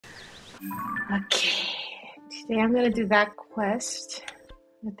Okay, today I'm gonna do that quest.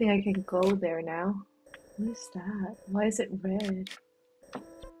 I think I can go there now. What is that? Why is it red?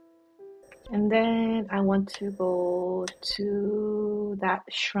 And then I want to go to that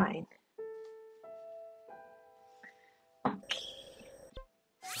shrine. Okay,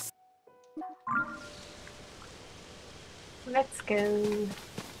 let's go.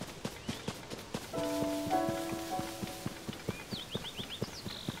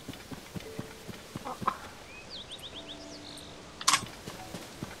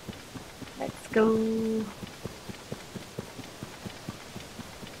 Let's go.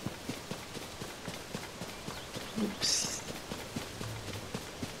 Oops.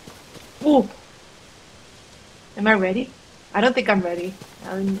 Oh, am I ready? I don't think I'm ready.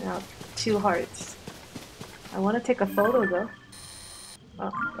 I'm out 2 hearts. I want to take a photo though.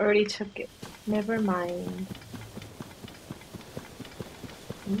 Oh, already took it. Never mind.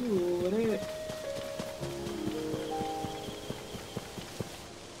 Ooh, what are...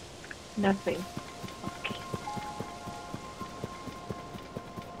 Nothing. Okay.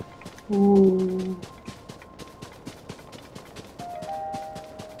 Ooh.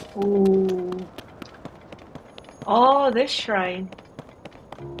 Ooh. Oh, this shrine.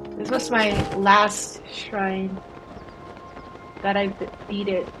 This was my last shrine that I beat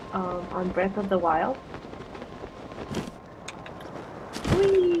it on Breath of the Wild.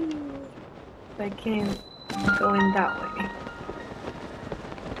 Whee! I can't go in that way.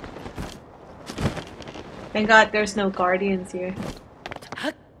 Thank God there's no guardians here.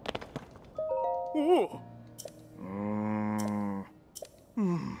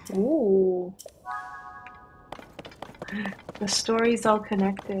 Ooh. The story's all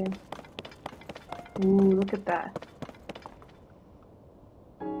connected. Ooh, look at that.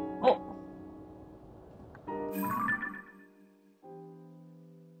 Oh.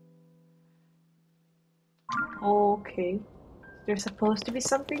 Okay. There's supposed to be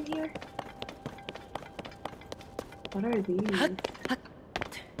something here? What are these?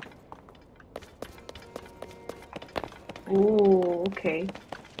 Oh, okay.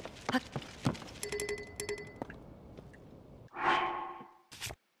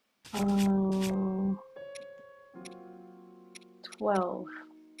 12.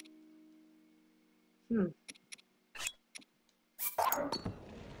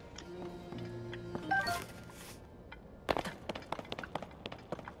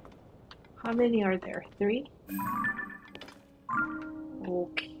 How many are there? 3?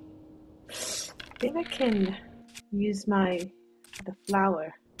 Okay. I think I can use the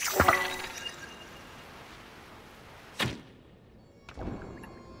flower.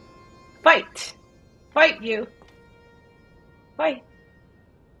 Fight! Fight, you! Fight!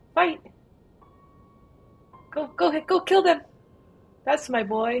 Fight! Go kill them! That's my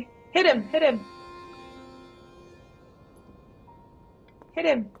boy. Hit him! Hit him! Hit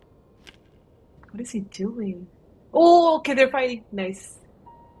him! What is he doing? Oh, okay, they're fighting. Nice.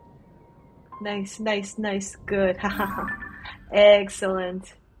 Nice, nice, nice. Good.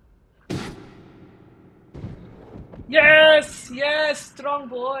 Excellent. Yes! Yes! Strong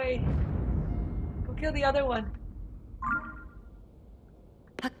boy! Go kill the other one.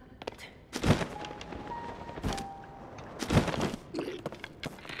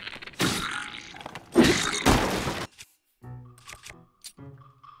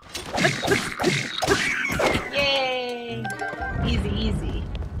 Yay! Easy, easy.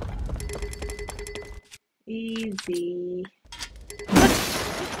 Easy.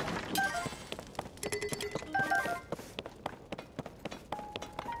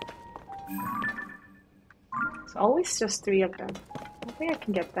 It's always just 3 of them. I think I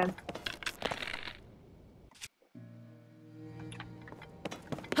can get them.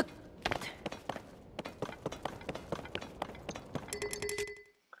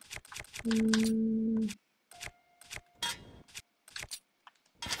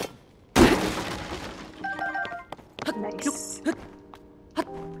 Nice.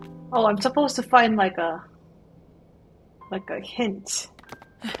 Oh, I'm supposed to find like a hint.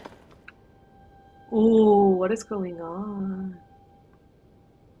 Ooh, what is going on?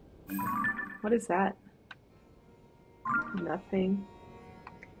 What is that? Nothing.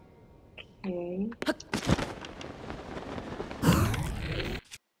 Okay.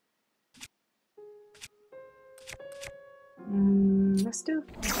 Let's do.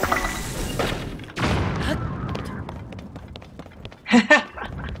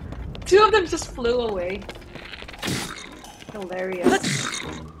 Two of them just flew away. Hilarious.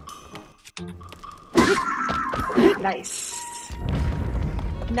 Nice.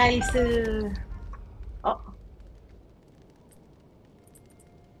 Nice. Oh.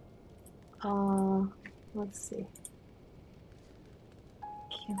 Uh, let's see.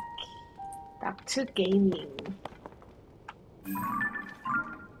 Back to gaming.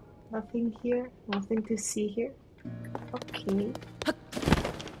 Nothing here. Nothing to see here. Okay.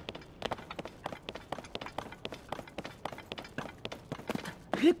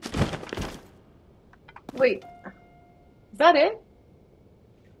 Wait, is that it?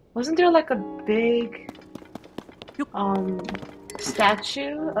 Wasn't there like a big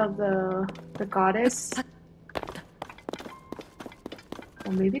statue of the goddess?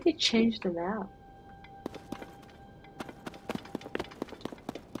 Or maybe they changed the map.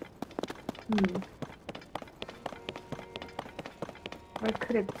 Where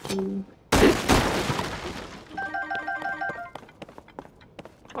could it be?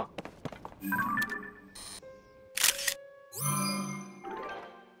 Oh.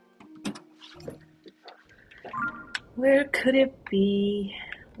 Where could it be?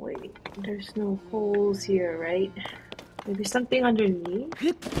 Wait, there's no holes here, right? Maybe something underneath?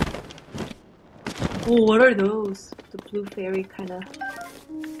 Oh, what are those? The blue fairy kind of...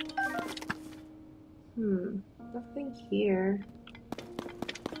 Nothing here.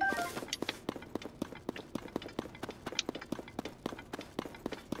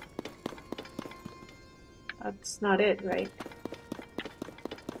 That's not it, right?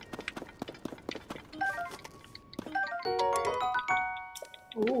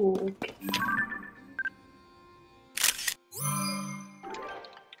 Oh, okay.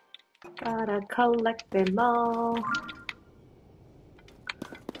 Gotta collect them all.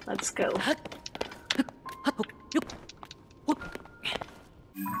 Let's go.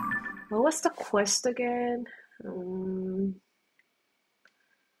 What was the quest again?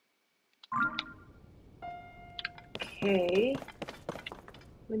 Okay.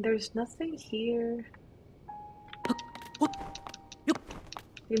 When there's nothing here.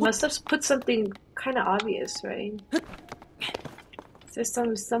 We must have put something kind of obvious, right? Is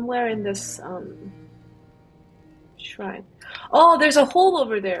there somewhere in this shrine? Oh, there's a hole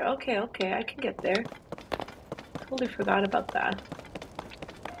over there. Okay, I can get there. Totally forgot about that.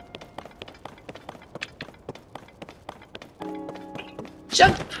 Okay.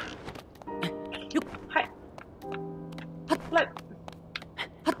 Jump! Hi! What?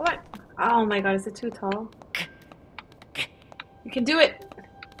 Oh my god, is it too tall? You can do it!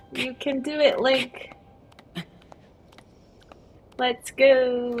 You can do it, Link! Let's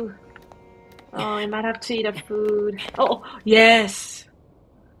go! Oh, I might have to eat a food. Oh, yes!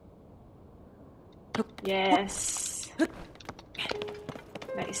 Yes!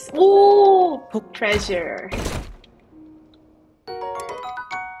 Nice. Ooh! Treasure!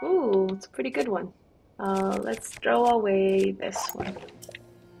 Ooh, it's a pretty good one. Let's throw away this one.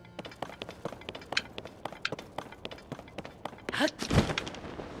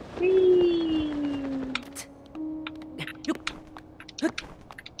 Whee!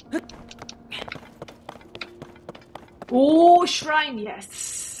 Oh, shrine,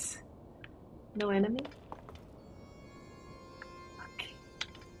 yes! No enemy? Okay.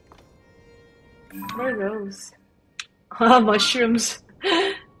 What are those? Ah, mushrooms.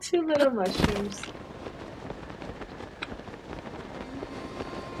 2 little mushrooms.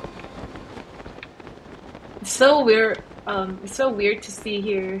 It's so weird. It's so weird to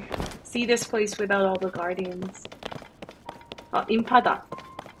see this place without all the guardians. Oh, 인파다.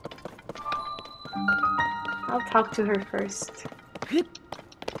 I'll talk to her first.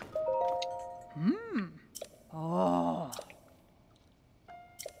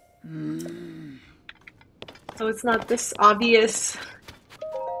 So it's not this obvious.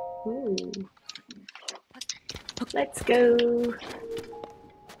 Ooh. Let's go.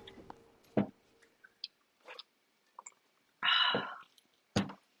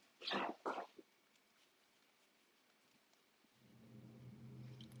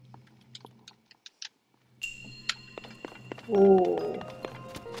 Oh.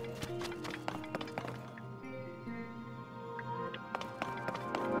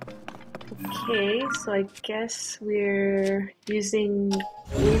 Okay, so I guess we're using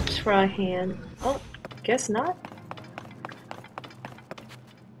ultra hand. Oh, guess not.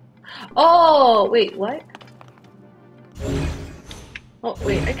 Oh, wait, what? Oh,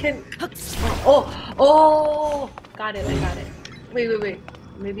 wait, I can... Oh, got it, I got it. Wait.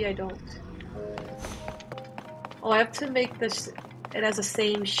 Maybe I don't. Oh, I have to make this... It has the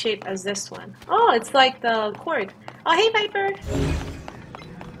same shape as this one. Oh, it's like the cord. Oh, hey, Viper!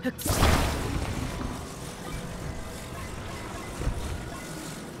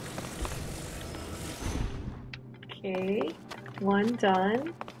 Okay, one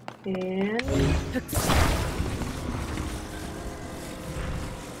done. And...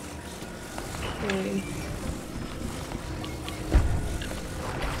 Okay.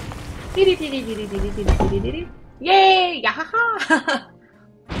 Diddy diddy diddy diddy diddy diddy diddy. Yay! Yahaha!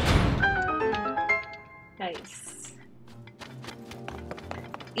 Nice.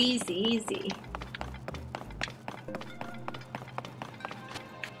 Easy, easy.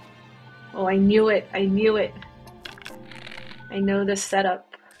 Oh, I knew it. I knew it. I know the setup.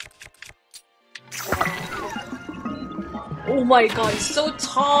 Oh my god, it's so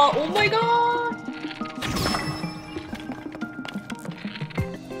tall. Oh my god.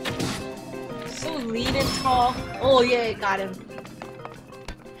 So lean and tall. Oh yeah, got him.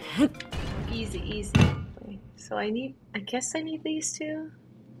 Easy, easy. So I guess I need these two.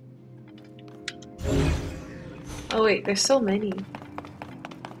 Oh wait, there's so many.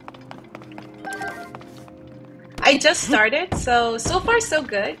 I just started, so far so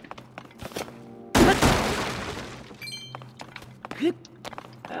good. Okay.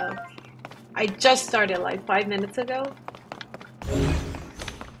 I just started like 5 minutes ago.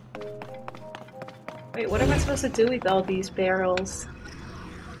 Wait, what am I supposed to do with all these barrels?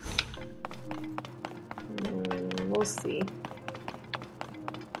 We'll see.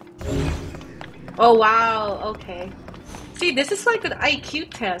 Oh wow, okay. See, this is like an IQ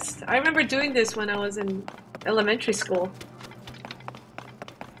test. I remember doing this when I was in elementary school.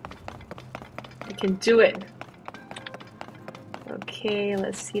 I can do it. Okay,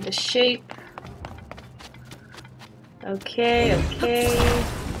 let's see the shape. Okay, okay.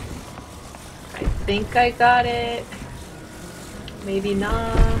 I think I got it. Maybe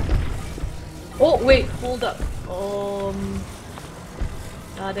not. Oh, wait, hold up.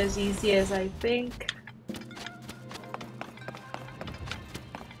 Not as easy as I think.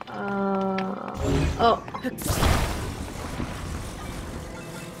 Oh.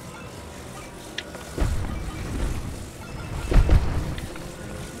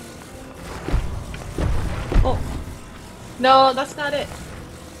 Oh. No, that's not it.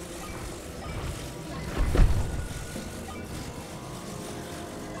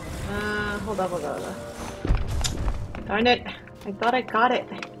 Hold on, hold on, hold on. Darn it. I thought I got it.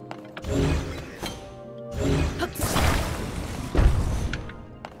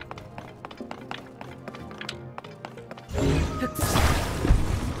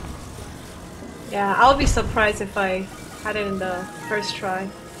 Yeah, I'll be surprised if I had it in the first try.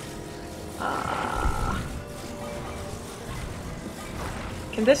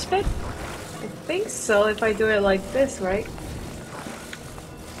 Can this fit? I think so if I do it like this, right?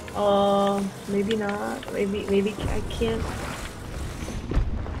 Maybe not. Maybe I can't.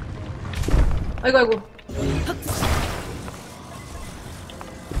 아이고 아이고.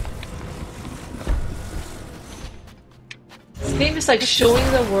 This game is like showing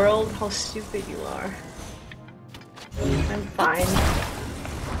the world how stupid you are. I'm fine.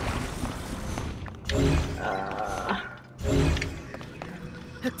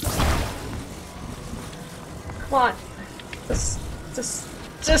 Come on.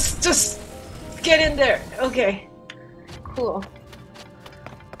 Just get in there. Okay. Cool.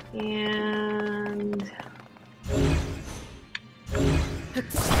 And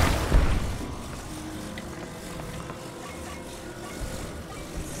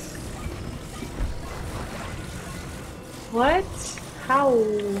what? How?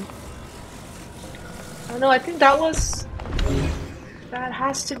 Oh no, I think that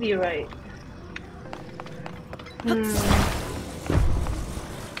has to be right.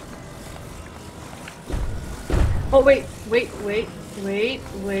 Oh wait.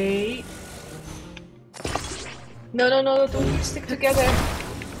 No, don't stick together.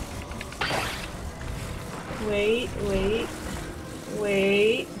 Wait.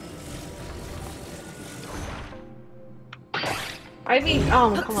 I mean,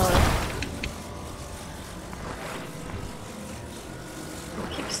 oh, come on.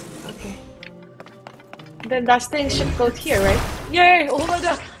 Okay. Then that thing should go here, right? Yay! Oh my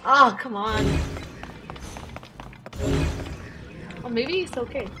god! Ah, come on. Oh, maybe it's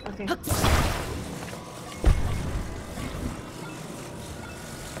okay. Okay.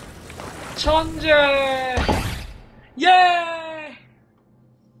 천재! Yay!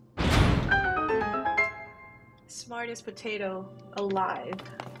 Smartest potato alive.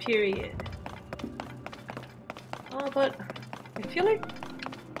 Period. Oh, but I feel like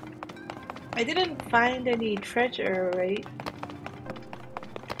I didn't find any treasure, right?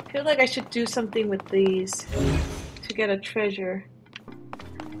 I feel like I should do something with these to get a treasure.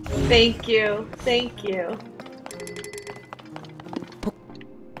 Thank you.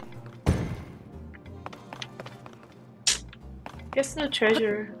 Guess no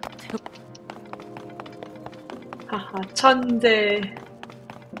treasure. Haha, 천재.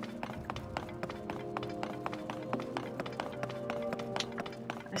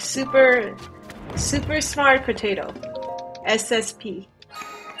 Super, super smart potato. SSP.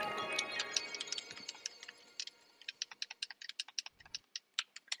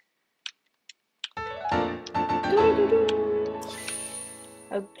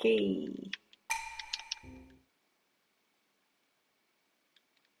 Okay.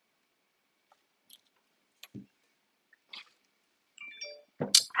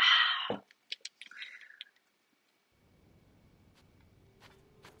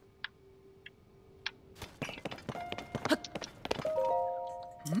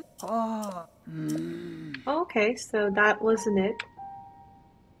 Okay, so that wasn't it.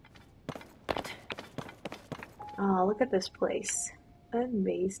 Oh, look at this place.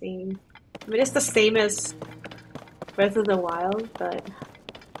 Amazing. I mean, it's the same as Breath of the Wild, but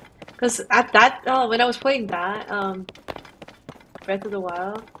because at that when I was playing that Breath of the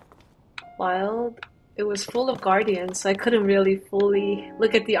Wild, it was full of guardians, so I couldn't really fully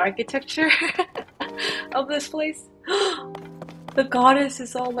look at the architecture of this place. The goddess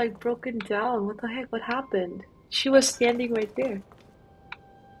is all like broken down. What the heck? What happened? She was standing right there.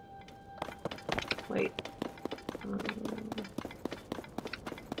 Wait. Um,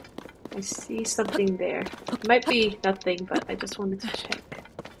 I see something there. It might be nothing, but I just wanted to check.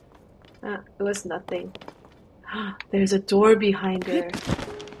 It was nothing. There's a door behind her.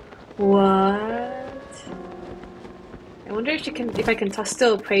 What? I wonder if I can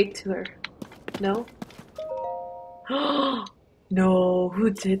still pray to her. No? No, who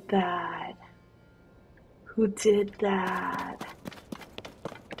did that? Who did that?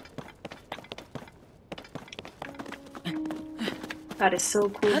 That is so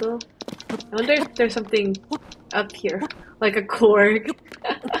cool though. I wonder if there's something up here, like a cord.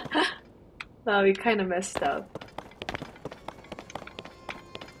 That would be kind of messed up.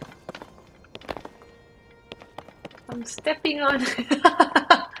 I'm stepping on.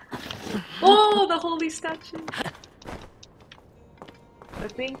 Oh, the holy statue.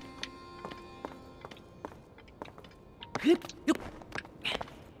 Nothing?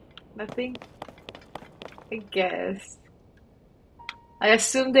 Nothing? I guess. I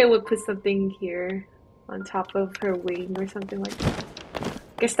assumed they would put something here on top of her wing or something like that.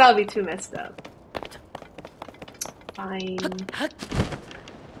 Guess that would be too messed up. Fine.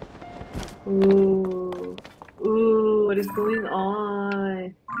 Ooh. Ooh, what is going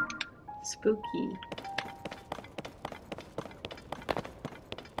on? Spooky.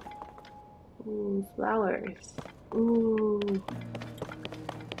 Ooh, flowers. Ooh.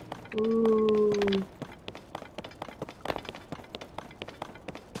 Ooh.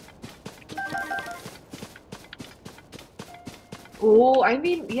 Oh, I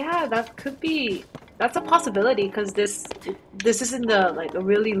mean, yeah, that could be. That's a possibility because this is in the like a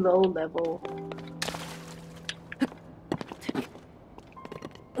really low level.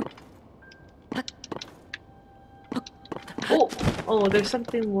 Oh, oh, there's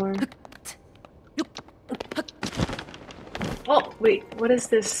something more. Oh, wait, what is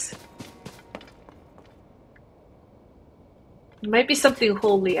this? It might be something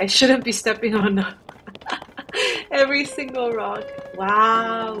holy. I shouldn't be stepping on every single rock.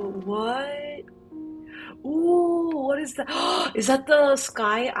 Wow, what? Ooh, what is that? Is that the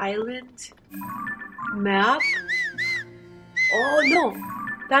Sky Island map? Oh no,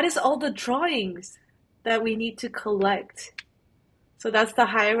 that is all the drawings that we need to collect. So that's the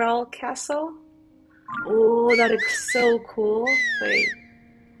Hyrule Castle? Oh, that is so cool. Wait,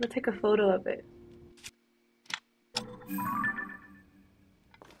 I'm gonna take a photo of it.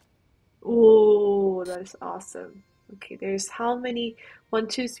 Oh, that is awesome. Okay, there's how many? 1,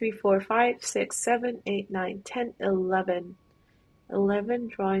 2, 3, 4, 5, 6, 7, 8, 9, 10, 11. 11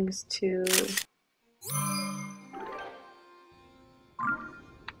 drawings to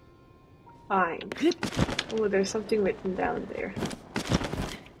find. Oh, there's something written down there.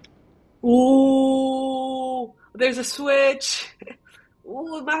 Oh, there's a switch.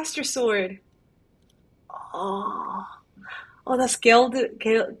 Oh, Master Sword. Oh, oh, that's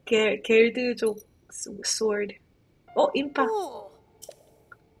Geldu족 sword. Oh, Impa.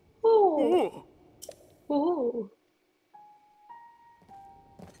 Oh, oh.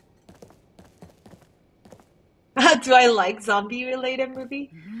 Do I like zombie-related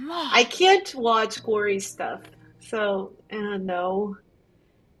movie? I can't watch gory stuff, so no.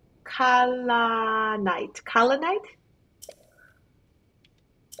 Kala Knight. Kala Knight?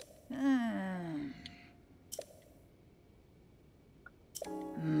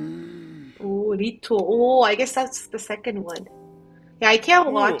 Oh, Rito. Oh, I guess that's the second one. Yeah, I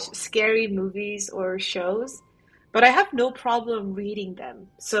can't watch scary movies or shows, but I have no problem reading them.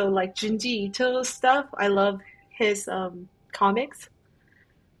 So like Junji Ito stuff, I love his comics.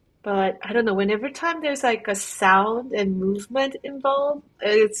 But I don't know, whenever time there's like a sound and movement involved,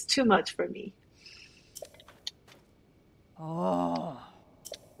 it's too much for me. Oh.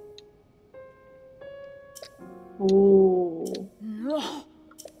 Ooh, No.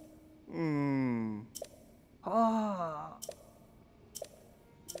 Ah.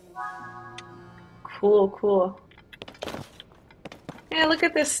 cool, cool. Yeah, look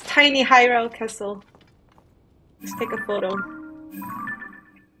at this tiny Hyrule castle. Let's take a photo.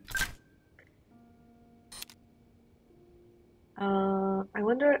 I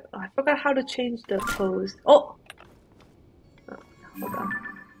wonder, oh, I forgot how to change the pose. Oh, hold on.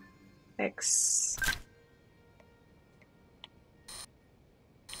 X.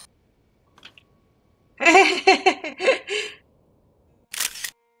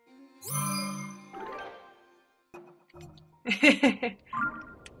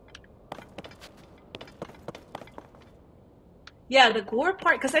 Yeah, the gore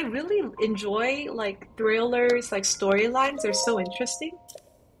part, because I really enjoy like thrillers, like storylines. They're so interesting.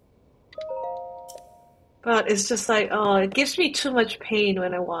 But it's just like, oh, it gives me too much pain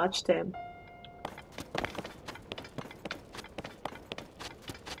when I watch them.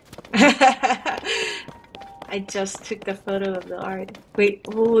 I just took the photo of the art. Wait,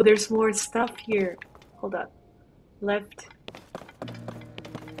 oh, there's more stuff here. Hold on. Left.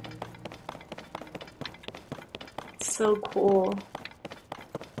 So cool.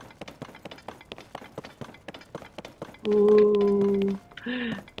 Ooh.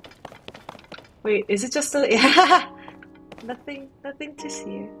 Wait, is it just a nothing to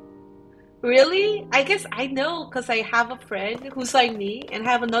see. Really? I guess I know because I have a friend who's like me and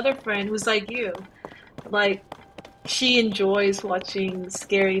have another friend who's like you. Like she enjoys watching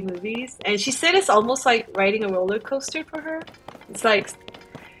scary movies and she said it's almost like riding a roller coaster for her. It's like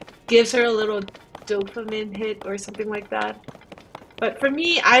gives her a little dopamine hit or something like that. But for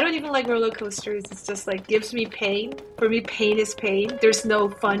me, I don't even like roller coasters. It's just like gives me pain. For me, pain is pain. There's no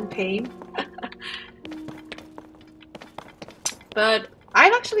fun pain. But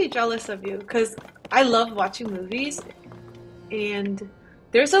I'm actually jealous of you because I love watching movies and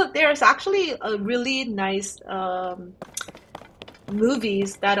there's actually a really nice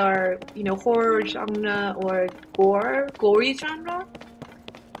movies that are horror genre or gory genre.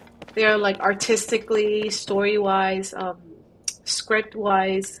 They're like artistically, story wise, script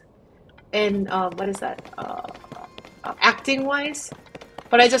wise, and what is that? Acting wise.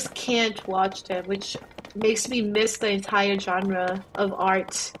 But I just can't watch them, which makes me miss the entire genre of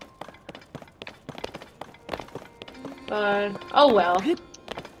art. But oh well.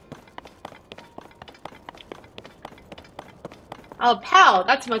 Oh, pal,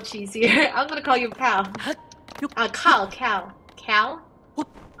 that's much easier. I'm gonna call you pal. Cal.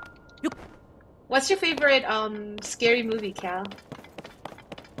 What's your favorite scary movie, Cal?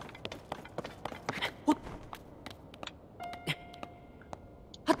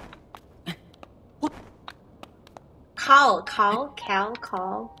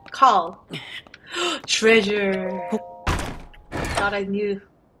 Call. Treasure. Thought I knew.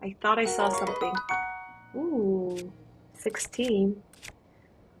 I thought I saw something. Ooh, 16.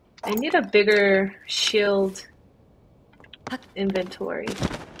 I need a bigger shield inventory.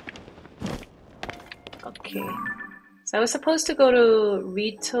 Okay. So I was supposed to go to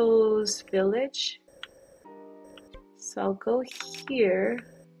Rito's village. So I'll go here.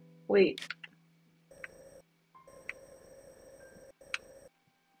 Wait.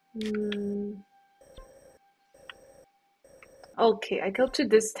 Hmm. Okay, I go to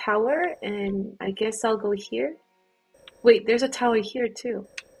this tower and I guess I'll go here. Wait, there's a tower here too.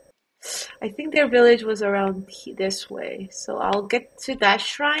 I think their village was around this way. So I'll get to that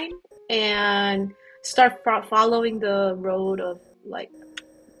shrine and start following the road of like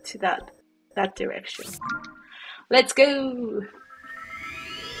to that direction. Let's go.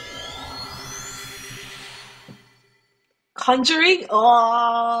 Conjuring?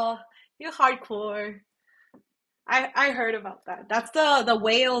 Oh, you're hardcore. I heard about that. That's the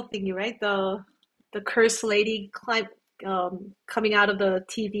whale thingy, right? The cursed lady coming out of the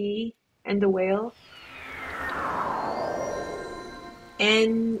TV and the whale.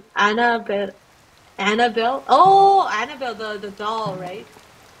 And Annabelle. Oh, Annabelle, the doll, right?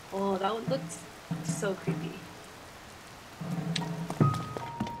 Oh, that one looks so creepy.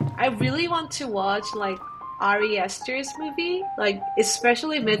 I really want to watch like Ari Aster's movie, like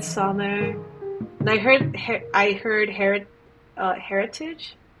especially Midsummer. And I heard Heritage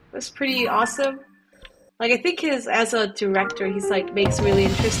was pretty awesome. Like I think his as a director, he's like makes really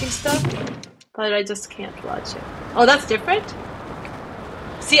interesting stuff, but I just can't watch it. Oh, that's different.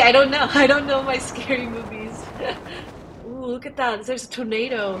 See, I don't know. I don't know my scary movies. Ooh, look at that. There's a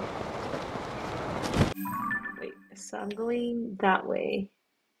tornado. Wait, so I'm going that way.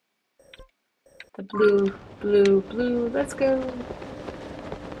 The blue, blue, blue. Let's go.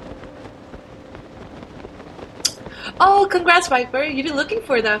 Oh, congrats, Viper. You've been looking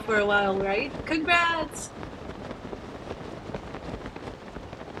for that for a while, right? Congrats.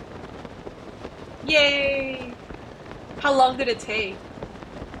 Yay. How long did it take?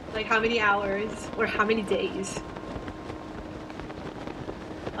 Like how many hours or how many days?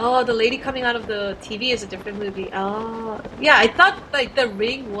 Oh, the lady coming out of the TV is a different movie. Oh, yeah, I thought like The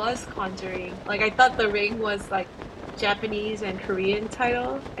Ring was Conjuring. Like I thought The Ring was like Japanese and Korean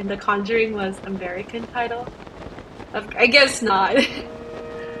title, and The Conjuring was American title. I guess not.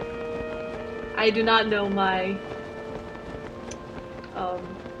 I do not know my um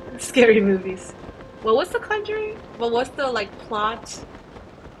scary movies. What was The Conjuring? What was the like plot?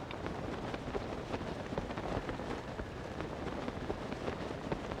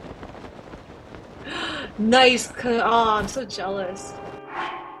 Nice. Oh, I'm so jealous.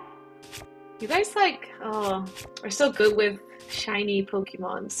 You guys like are so good with shiny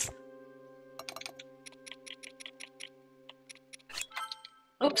Pokemons.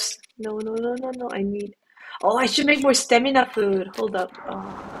 Oops. No, no, no, no, no. I need. Oh, I should make more stamina food. Hold up.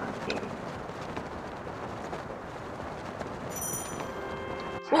 Oh, okay.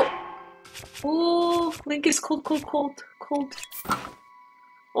 Oh, oh, Link is cold, cold, cold, cold.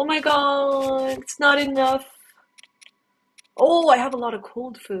 Oh my God, it's not enough. Oh, I have a lot of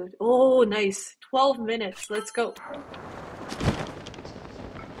cold food. Oh, nice. 12 minutes. Let's go.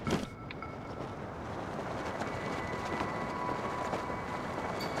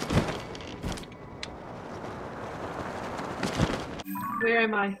 Where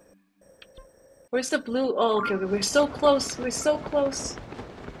am I? Where's the blue? Oh, okay, okay. We're so close. We're so close.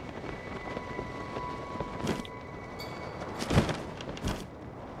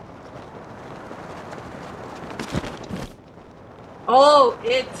 Oh,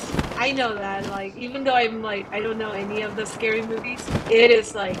 it's. I know that. Like, even though I'm like, I don't know any of the scary movies, it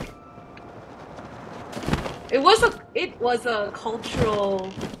is like. It was a cultural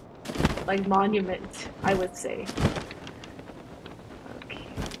like monument, I would say. Okay.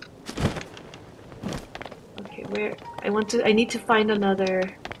 Okay, where I need to find another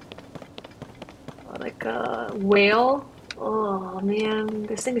like a whale. Oh man,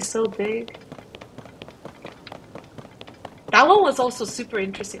 this thing is so big. That one was also super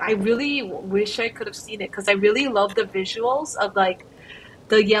interesting. I really wish I could have seen it because I really love the visuals of like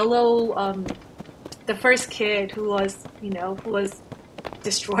the yellow the first kid who was, who was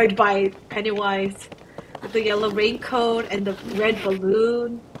destroyed by Pennywise with the yellow raincoat and the red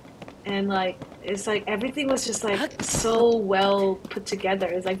balloon. And like it's like everything was just like so well put together.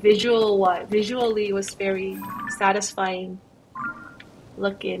 It's like visually it was very satisfying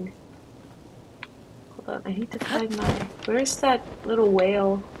looking. Hold on, I need to find where's that little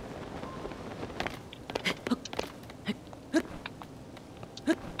whale?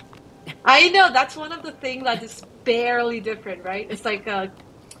 I know that's one of the things that is barely different, right? It's like a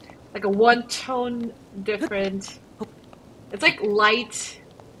one tone different. It's like light,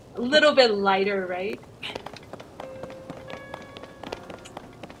 a little bit lighter, right?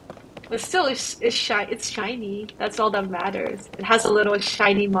 But still, it's shiny. That's all that matters. It has a little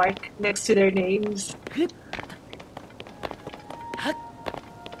shiny mark next to their names.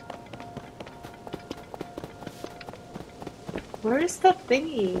 Where is that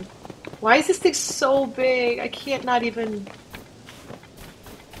thingy? Why is this thing so big? I can't not even.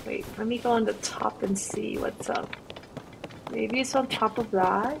 Wait, let me go on the top and see what's up. Maybe it's on top of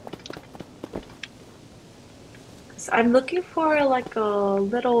that? 'Cause I'm looking for like a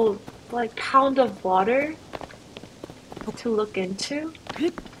little like pound of water to look into.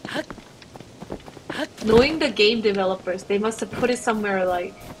 Knowing the game developers, they must have put it somewhere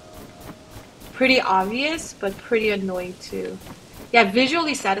like pretty obvious, but pretty annoying too. Yeah,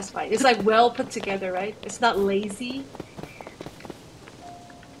 visually satisfying. It's like well put together, right? It's not lazy.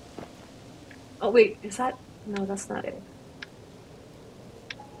 Oh wait, is that? No, that's not it.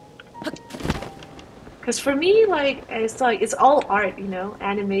 Because for me, like it's all art,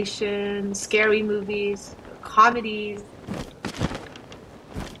 animation, scary movies, comedies.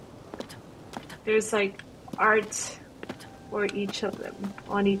 There's like art for each of them,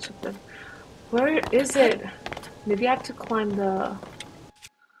 on each of them. Where is it? Maybe I have to climb the.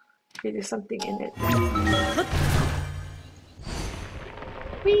 Maybe there's something in it.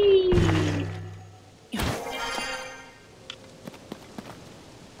 Whee!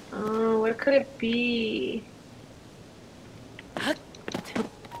 Oh, where could it be? I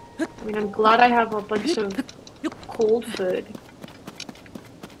mean, I'm glad I have a bunch of cold food.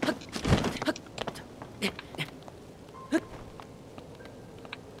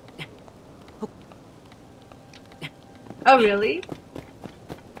 Oh, really?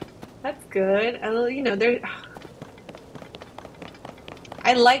 That's good. They're.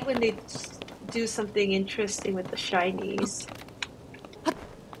 I like when they do something interesting with the shinies,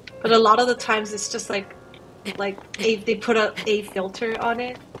 but a lot of the times it's just they put a filter on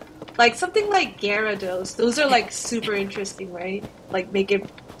it. Like something like Gyarados. Those are like super interesting, right? Like make it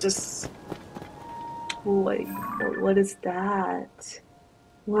just like what is that?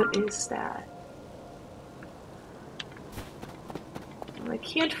 What is that? I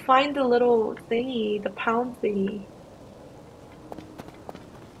can't find the little thingy, the pound thingy.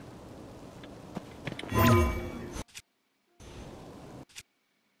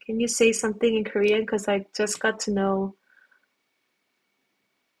 Can you say something in Korean? Because I just got to know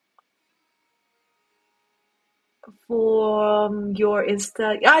from your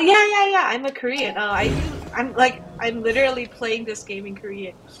Insta. Ah, yeah. I'm a Korean. I do. I'm literally playing this game in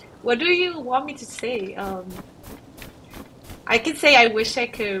Korean. What do you want me to say? I can say I wish I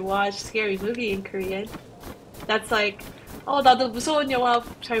could watch scary movie in Korean. That's like, 나도 무서운 영화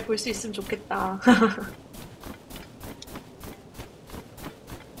잘 볼 수 있으면 좋겠다.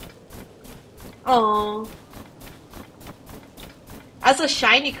 Oh, as a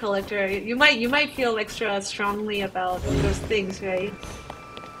shiny collector, you might feel extra strongly about those things, right?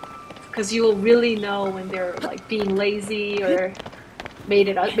 Because you will really know when they're like being lazy or make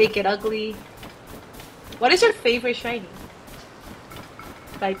it ugly. What is your favorite shiny?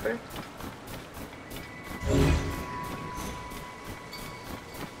 Viper?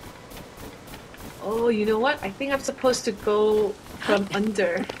 Oh, you know what? I think I'm supposed to go from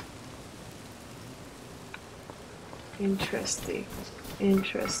under. Interesting.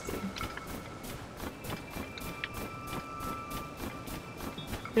 Interesting.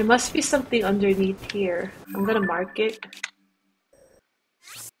 There must be something underneath here. I'm gonna mark it.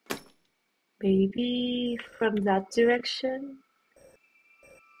 Maybe from that direction?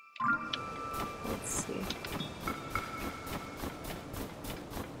 Let's see.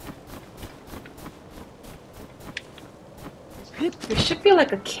 There should be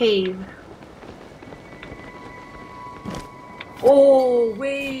like a cave. Oh,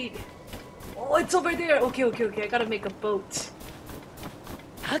 wait. Oh, it's over there. Okay. I gotta make a boat.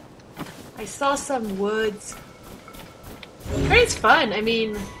 I saw some woods. It's fun. I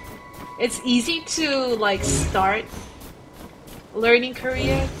mean, it's easy to like start learning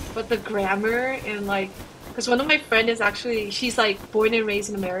Korean, but the grammar and because one of my friend is actually she's like born and raised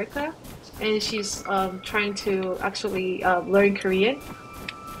in America, and she's trying to actually learn Korean,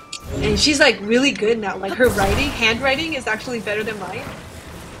 and she's like really good now. Like her handwriting is actually better than mine.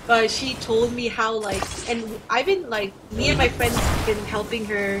 But she told me how and I've been me and my friends been helping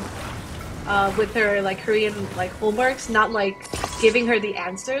her with her Korean homeworks, not giving her the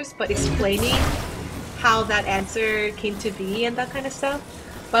answers, but explaining how that answer came to be and that kind of stuff.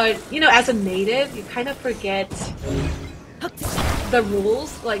 But as a native, you kind of forget the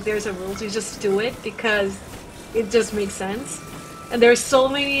rules. Like there's a rules, you just do it because it just makes sense. And there's so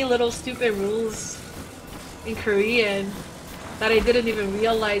many little stupid rules in Korean that I didn't even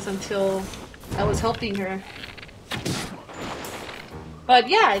realize until I was helping her. But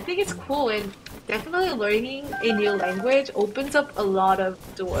yeah, I think it's cool, and definitely learning a new language opens up a lot of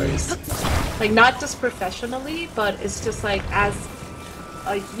doors. Like not just professionally, but it's just as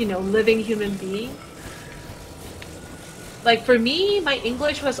a living human being. Like for me, my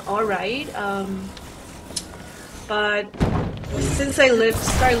English was alright, but since I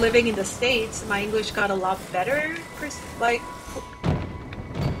started living in the States, my English got a lot better.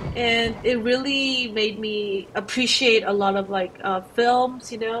 And it really made me appreciate a lot of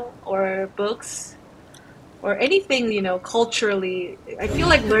films, or books, or anything, culturally. I feel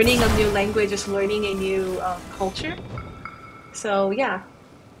like learning a new language is learning a new culture. So yeah.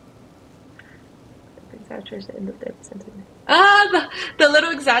 Exaggeration at the end of the sentence. The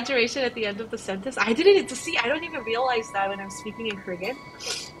little exaggeration at the end of the sentence. I didn't see. I don't even realize that when I'm speaking in Korean.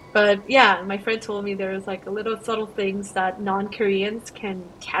 But yeah, my friend told me there was a little subtle things that non-Koreans can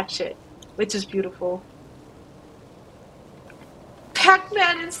catch it, which is beautiful.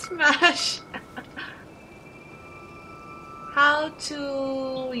 Pac-Man and Smash. How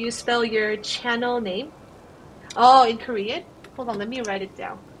do you spell your channel name? Oh, in Korean? Hold on, let me write it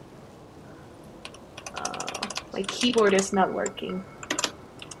down. My keyboard is not working.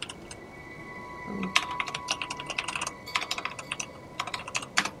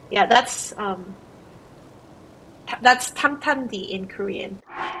 Yeah, that's tamtamdi in Korean.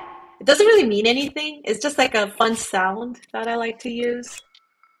 It doesn't really mean anything. It's just like a fun sound that I like to use.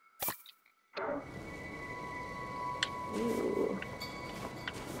 Ooh.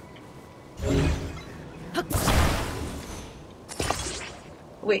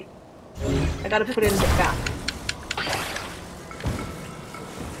 Wait, I gotta put it in the back.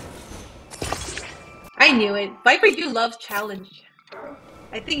 I knew it. Viper, you love challenge.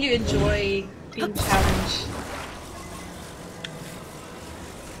 I think you enjoy being challenged.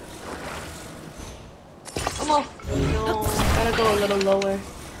 Oh, no, gotta go a little lower.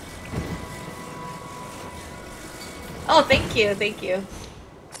 Oh, thank you, thank you.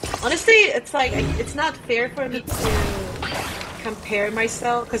 Honestly, it's like it's not fair for me to compare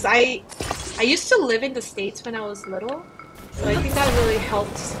myself because I used to live in the States when I was little, so I think that really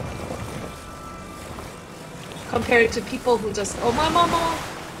helps compared to people who just oh my mama.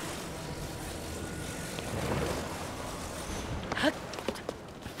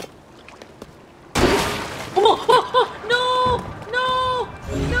 Oh, oh, oh, no, no,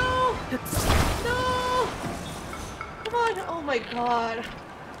 no, no! Come on! Oh my God!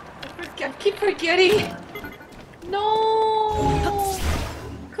 I keep forgetting. No!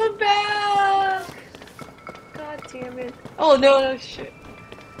 Come back! God damn it! Oh no, no shit!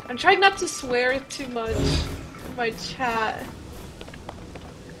 I'm trying not to swear too much in my chat.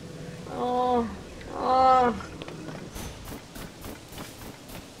 Oh, oh.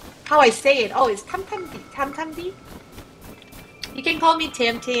 How I say it? Oh, it's tam tam di, tam tam di. You can call me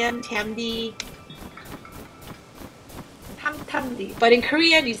Tam Tam, Tamdi, Tam Tam di. But in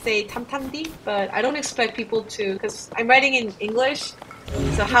Korean, you say Tam Tam di. But I don't expect people to, because I'm writing in English.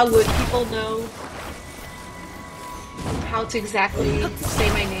 So how would people know how to exactly say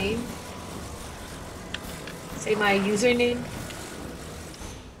my name? Say my username?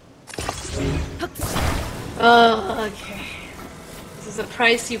 Oh, okay. This is the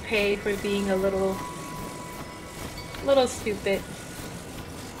price you pay for being a little stupid.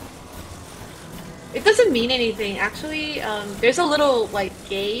 It doesn't mean anything. Actually, there's a little like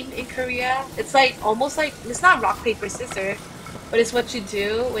game in Korea. It's like almost like it's not rock paper scissors, but it's what you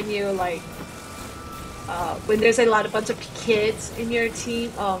do when you like when there's a bunch of kids in your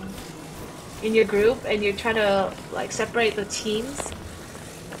team, in your group, and you're trying to like separate the teams.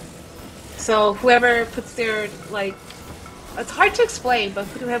 So whoever puts their like, it's hard to explain, but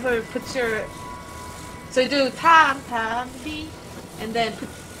whoever puts your, so you do tam tam bi, and then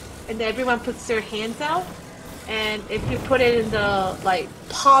everyone puts their hands out, and if you put it in the like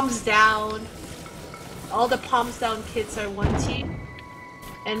palms down, all the palms down kids are one team,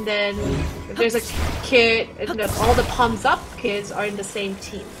 and then if there's a kid, and then all the palms up kids are in the same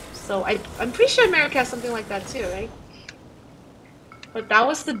team. So I'm pretty sure America has something like that too, right? But that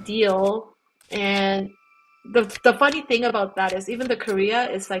was the deal, and the funny thing about that is even the Korea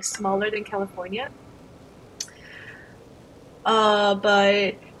is like smaller than California.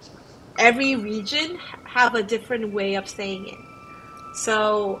 But every region have a different way of saying it.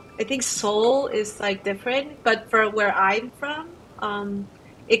 So I think Seoul is like different, but for where I'm from,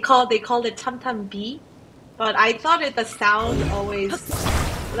 they called it tam tam B, but I thought the sound always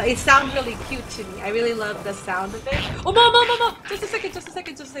like it sounds really cute to me. I really love the sound of it. Oh, mama! Just a second, just a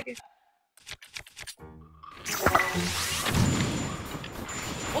second, just a second.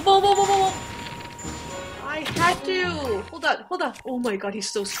 Oh, mama! I had to. Hold on, hold on. Oh my God, he's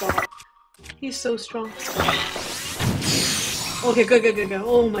so strong. He's so strong. Okay, good.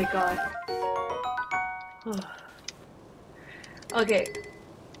 Oh my God. Okay,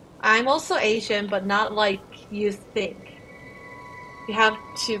 I'm also Asian, but not like you think. You have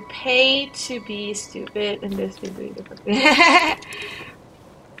to pay to be stupid, and there's been doing different.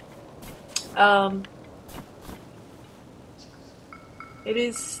 um, it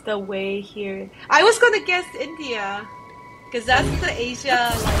is the way here. I was gonna guess India, because that's the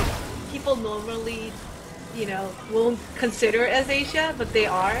Asia like people normally, won't consider as Asia, but they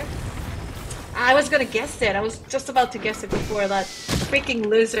are. I was gonna guess it. I was just about to guess it before that freaking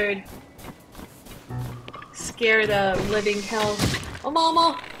lizard scared the living hell. Oh,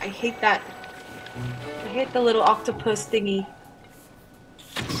 mama! I hate that. I hate the little octopus thingy.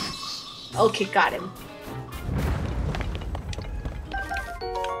 Okay, got him.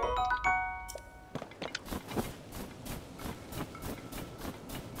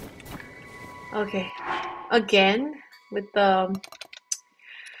 Okay, again with the.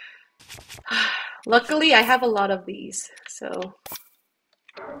 Luckily, I have a lot of these, so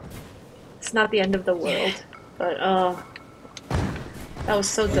it's not the end of the world. But that was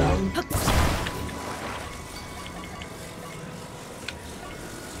so dumb.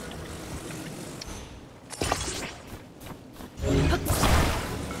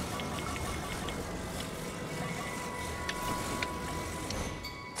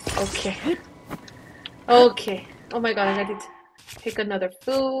 Okay. Okay. Oh my god, I gotta take another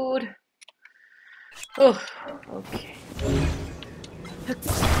food. Oh, okay.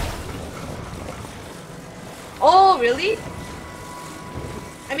 Oh, really?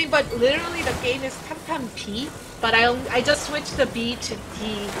 I mean, but literally the game is Temtem P, but I just switched the B to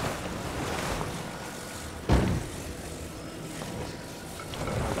D.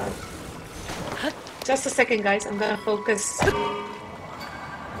 Hold on. Just a second, guys. I'm gonna focus.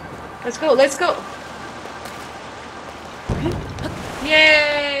 Let's go, let's go!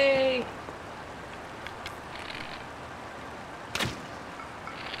 Yay!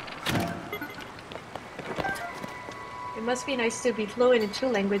 It must be nice to be fluent in two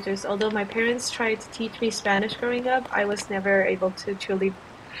languages. Although my parents tried to teach me Spanish growing up, I was never able to truly.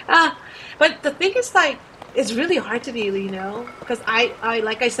 Ah, but the thing is, like, it's really hard to be, because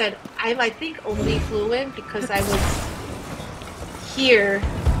like I said, I think only fluent because I was here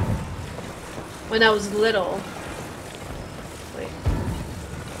when I was little. Wait,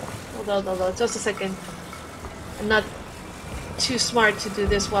 hold on, just a second. I'm not too smart to do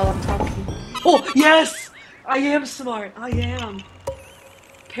this while I'm talking. Oh, yes! I am smart. I am.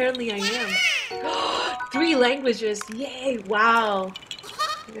 Apparently I am. Three languages. Yay. Wow.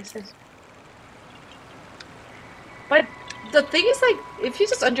 But the thing is, like, if you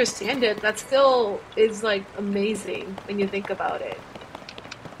just understand it, that still is, like, amazing when you think about it.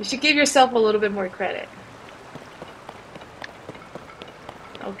 You should give yourself a little bit more credit.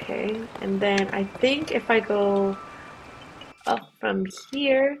 Okay. And then I think if I go up from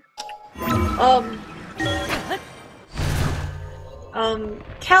here, um,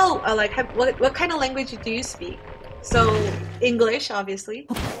 like, what kind of language do you speak? So, English, obviously.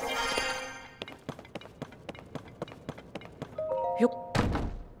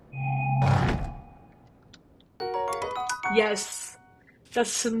 Yes, the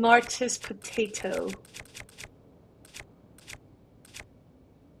smartest potato.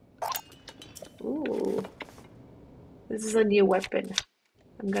 Ooh, this is a new weapon.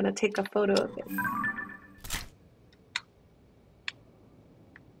 I'm gonna take a photo of it.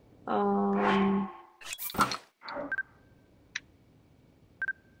 Um,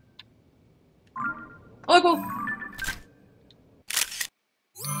 oh, go.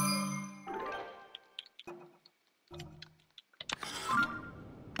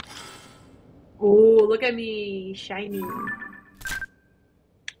 Oh, look at me, shiny.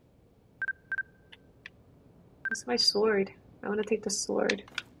 Where's my sword? I want to take the sword.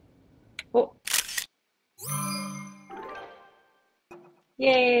 Oh,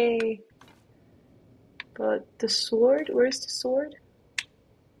 yay! But the sword? Where's the sword?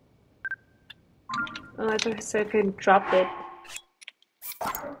 Oh, I thought I said I can drop it.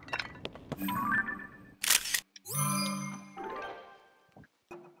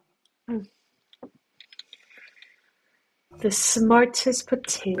 Hmm. The smartest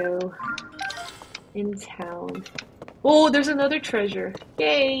potato in town. Oh, there's another treasure.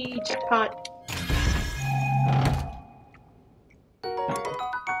 Yay, jackpot.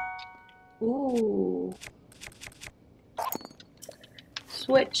 Ooh.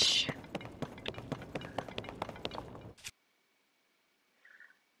 Switch.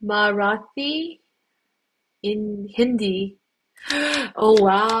 Marathi in Hindi. Oh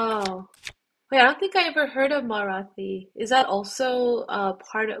wow. Wait, I don't think I ever heard of Marathi. Is that also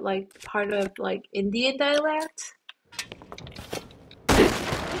part of Indian dialect?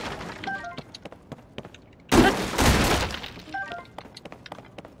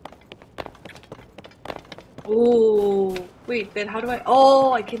 Oh, wait, then how do I?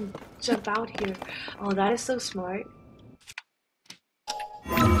 Oh, I can jump out here. Oh, that is so smart.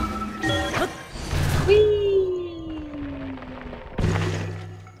 Whee!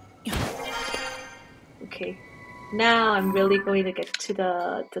 Okay, now I'm really going to get to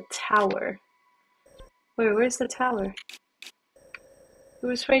the tower. Where's the tower? It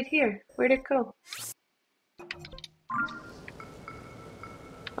was right here. Where'd it go?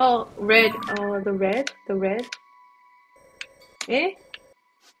 Oh, red. Oh, the red. The red. Eh?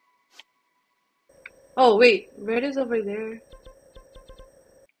 Oh, wait. Red is over there.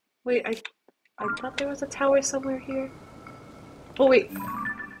 Wait, I thought there was a tower somewhere here. Oh, wait.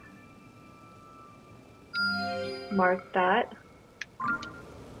 Mark that.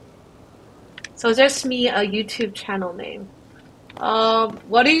 So just me, a YouTube channel name.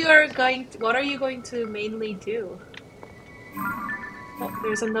 What are you going to mainly do? Oh,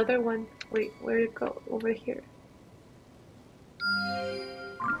 there's another one. Wait, where'd it go? Over here.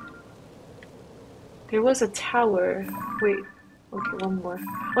 There was a tower. Wait. Okay, one more.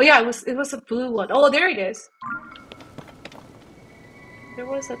 Oh yeah, it was a blue one. Oh, there it is. There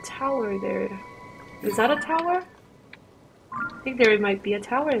was a tower there. Is that a tower? I think there might be a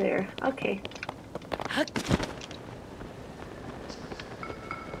tower there. Okay.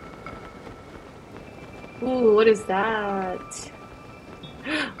 Ooh, what is that?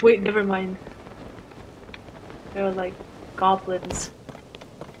 Wait, never mind. They're like goblins.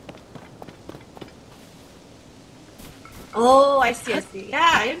 Oh, I see, I see.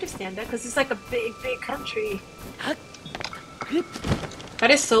 Yeah, I understand that because it's like a big, big country. That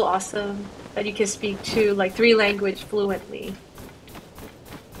is so awesome that you can speak to like three language fluently.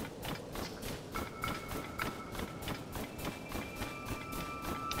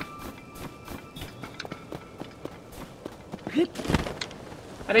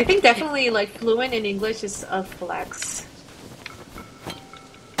 But I think definitely like fluent in English is a flex.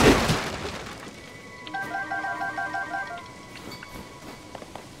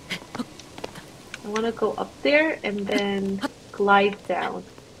 I want to go up there and then glide down.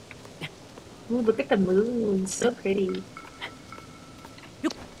 Ooh, look at the moon, so pretty.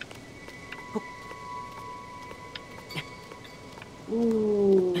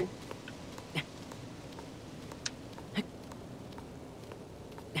 Ooh,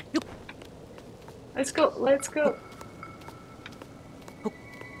 let's go, let's go.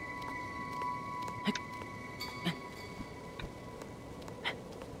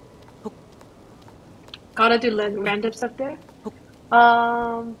 Gotta do random stuff there.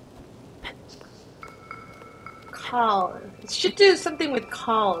 Um, call. It should do something with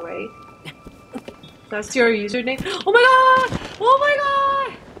call, right? That's your username. Oh my god! Oh my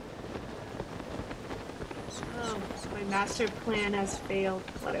god! Oh, my master plan has failed.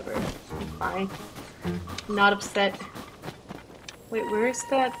 Whatever. I'm fine. I'm not upset. Wait, where's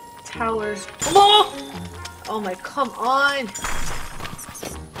that tower? Oh! Oh my, come on!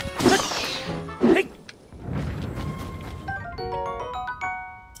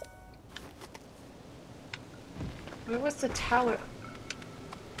 Where was the tower?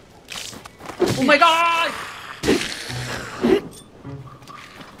 Oh my god!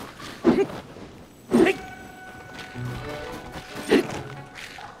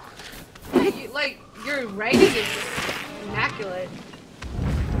 Your writing is immaculate.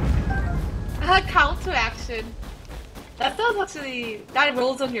 Call to action. That sounds actually, that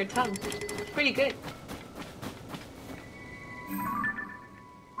rolls on your tongue. Pretty good.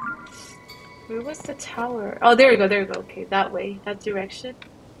 Where was the tower? Oh, there we go, there we go. Okay, that way, that direction.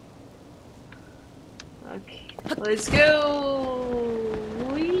 Okay, let's go.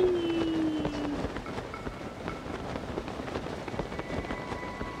 Whee!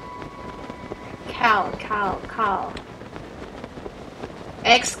 Cal.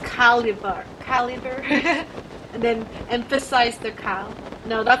 Excalibur. Caliber. And then emphasize the cal.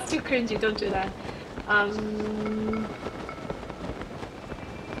 No, that's too cringy, don't do that. Um,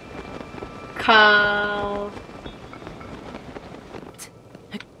 cal.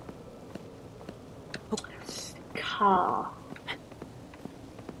 Cal.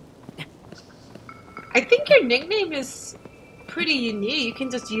 I think your nickname is pretty unique. You can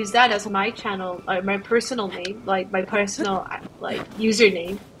just use that as my channel, or my personal name, like my personal like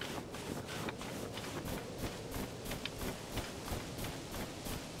username.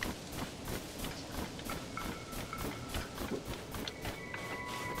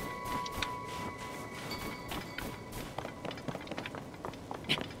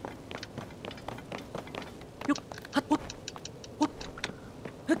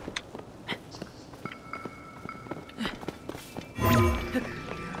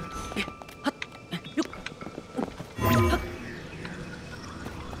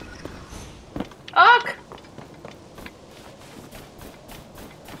 Ugh!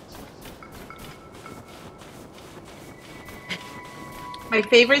 My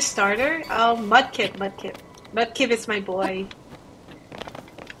favorite starter? Oh, Mudkip. Mudkip is my boy.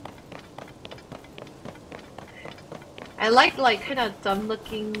 I like kind of dumb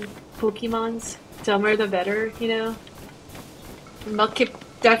looking Pokemons. Dumber the better, you know? Mudkip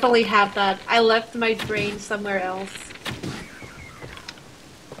definitely have that. I left my brain somewhere else.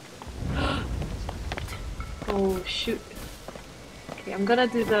 Oh shoot. Okay, I'm gonna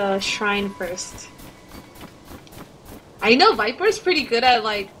do the shrine first. I know Viper's pretty good at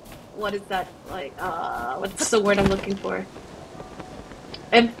like, what is that? Like, what's the word I'm looking for?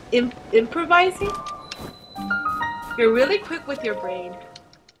 Improvising? You're really quick with your brain,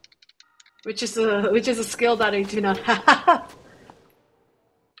 which is a skill that I do not have.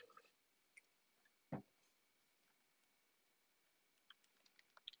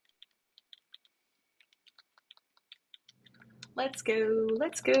 Let's go,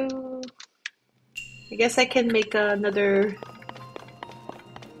 let's go. I guess I can make another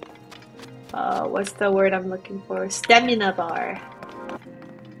What's the word I'm looking for? Stamina bar.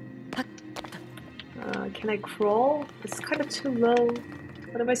 Can I crawl? It's kind of too low.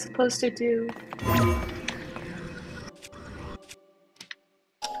 What am I supposed to do?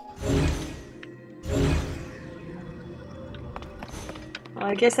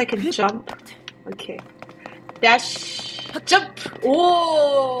 I guess I can jump. Okay. Dash. Jump!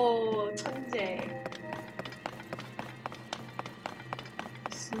 오! 천재.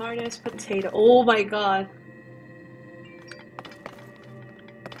 Smartest potato. Oh my god.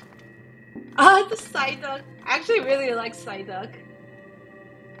 Ah, the Psyduck. I actually really like Psyduck.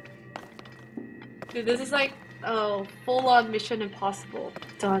 Dude, this is like, oh, full-on Mission Impossible.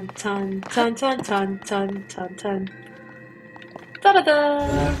 Dun dun dun dun dun dun dun dun.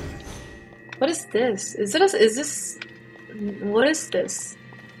 Da-da-da! What is this? Is this, what is this?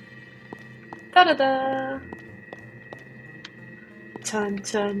 Da-da-da! Dun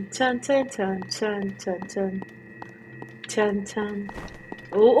dun dun dun dun dun dun dun. Dun dun.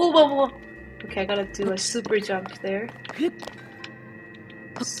 Oh, whoa. Okay, I gotta do a super jump there.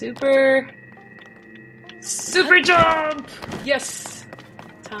 Super jump! Yes!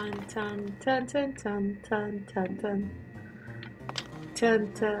 Dun dun dun dun dun dun dun dun.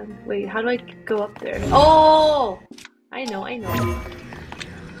 Dun dun. Wait, how do I go up there? Oh! I know.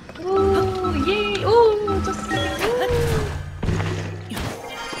 Ooh, yay! Ooh, just a second. Ooh.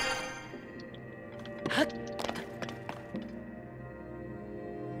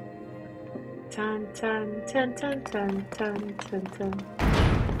 Dun dun dun dun dun dun dun dun.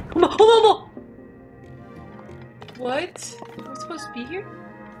 어머! What? Am I supposed to be here?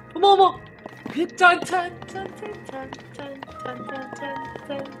 어머! Dun dun dun dun dun dun dun dun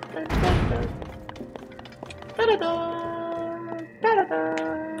dun dun dun dun. Da-da-da! Da-da-da!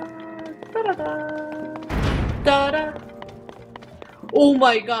 Da-da-da! Da-da! Oh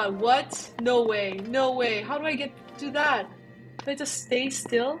my god, what? No way. How do I get to that? Do I just stay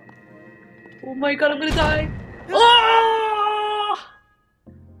still? Oh my god, I'm gonna die! Oh!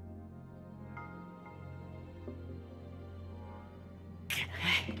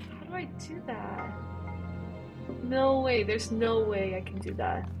 How do I do that? No way, there's no way I can do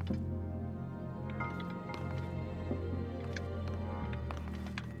that.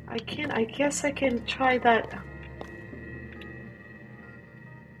 I guess I can try that.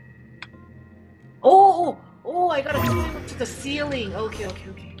 Oh, I gotta climb up to the ceiling. Okay. Of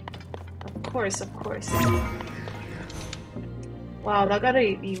course. Wow, that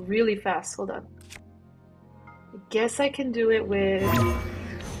gotta be really fast. Hold on. I guess I can do it with...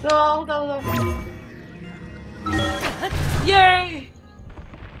 Oh, hold on. Yay!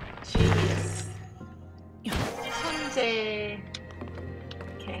 Genius. 천재.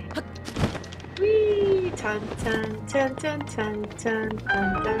 Okay. Whee! Tan.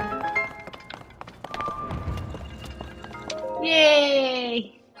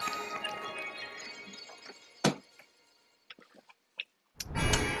 Yay!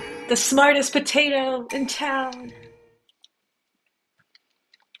 The smartest potato in town.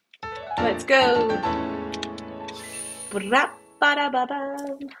 Let's go.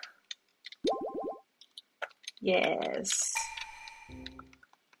 Ba-da-ba-da-ba-bam. Yes.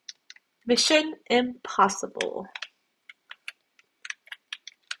 Mission Impossible.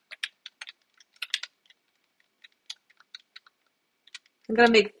 I'm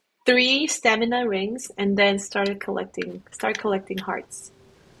gonna make 3 stamina rings and then start collecting hearts.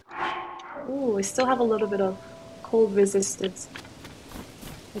 Ooh, I still have a little bit of cold resistance.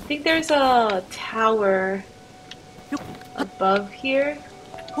 I think there's a tower above here.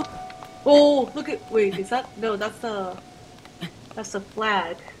 Oh, look at, wait, is that, no, that's the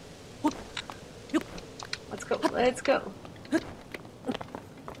flag. Let's go.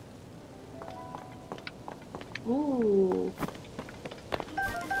 Ooh.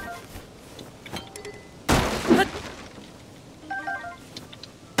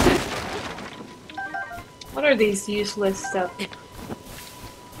 What are these useless stuff?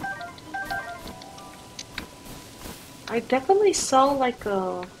 I definitely saw like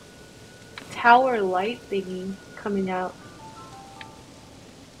a tower light thingy coming out.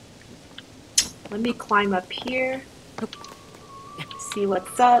 Let me climb up here. See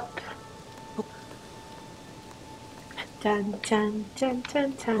what's up. Dun dun dun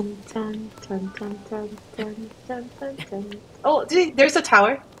dun dun dun dun dun dun dun dun dun dun. Oh, there's a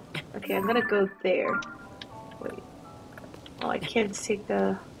tower. Okay, I'm gonna go there. Wait. Oh, I can't take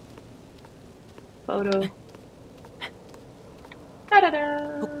the photo.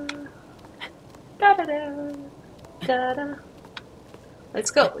 Da-da-da. Da-da-da. Da-da.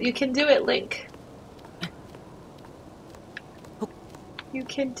 Let's go. You can do it, Link. You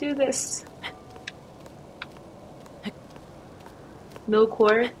can do this. No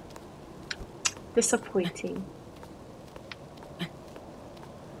core. Disappointing.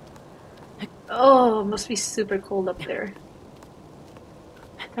 Oh, it must be super cold up there.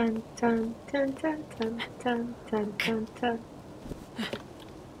 Dun, dun, dun, dun, dun, dun, dun, dun, dun.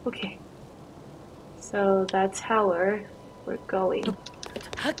 Okay. So that's how we're going.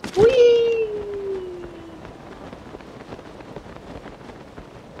 Whee!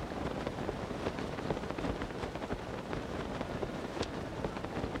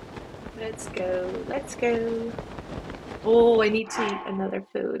 Let's go, let's go. Oh, I need to eat another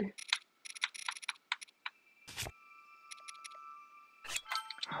food.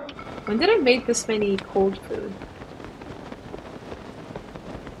 When did I make this many cold food?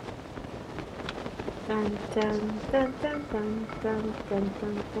 Dun dun dun dun dun dun dun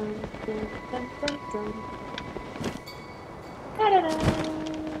dun dun dun dun dun dun. Da da da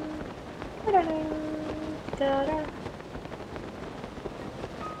da da da da.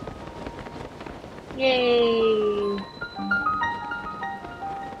 Yay!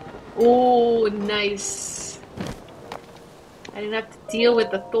 Oh, nice. I didn't have to deal with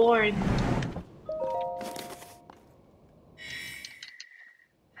the thorn.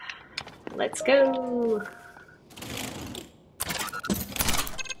 Let's go.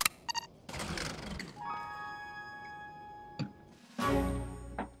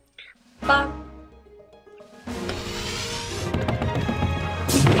 Bop.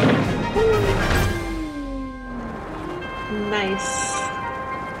 Nice.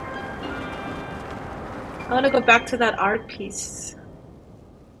 I want to go back to that art piece.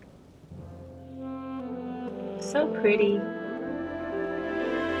 So pretty.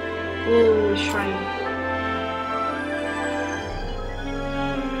 Ooh, shrine.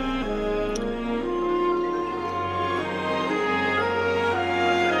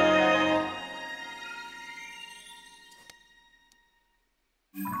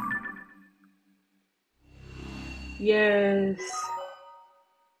 Yes.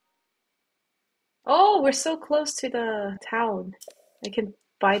 Oh, we're so close to the town. I can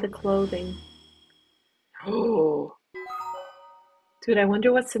buy the clothing. Oh. Dude, I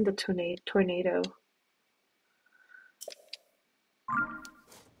wonder what's in the tornado.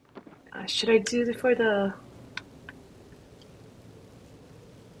 Should I do it for the...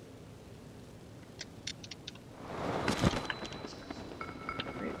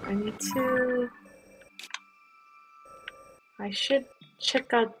 Wait, I need to... I should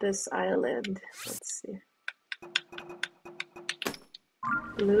check out this island. Let's see.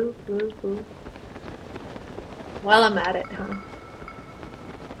 Blue, blue, blue. While I'm at it, huh?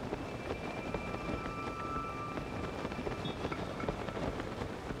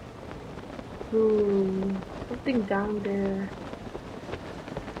 Ooh, something down there.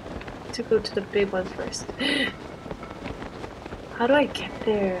 To go to the big one first. How do I get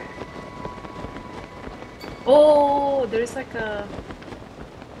there? Oh, there's like a...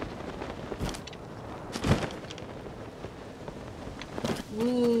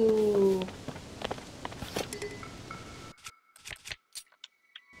 Ooh.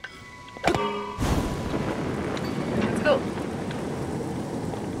 Let's go.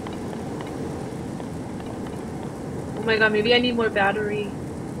 Oh my god, maybe I need more battery.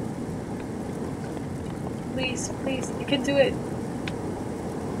 Please, please, you can do it.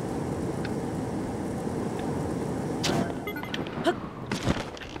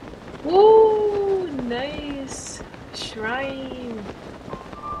 Woo, nice. Shrine.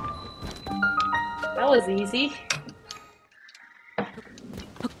 That was easy.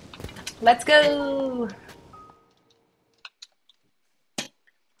 Let's go.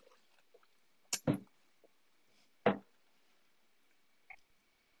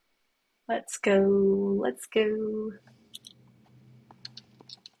 Let's go. Let's go.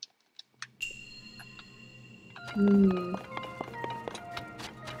 Hmm.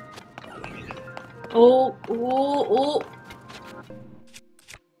 Oh, oh, oh.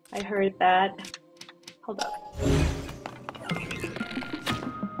 I heard that. Hold up.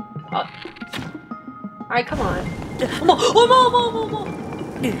 Oh. Alright, come on. Oh,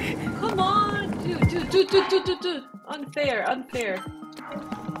 come on. Dude. Unfair, unfair.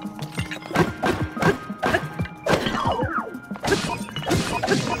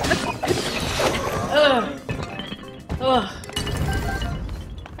 Ugh. Ugh.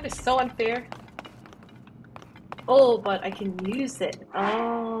 That is so unfair. Oh, but I can use it.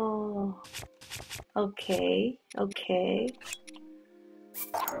 Oh. Okay, okay.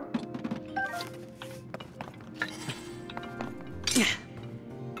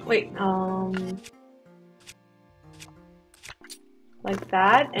 Wait, like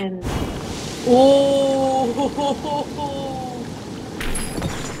that and... Oh!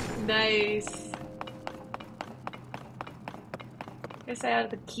 Nice. Guess I have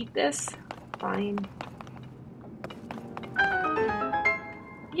to keep this. Fine.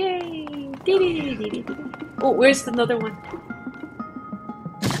 Yay! Dee-dee-dee-dee-dee-dee. Oh, where's another one?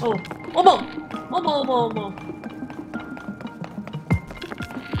 Oh, 어머! 어머, 어머, 어머.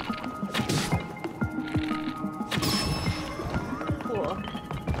 Cool.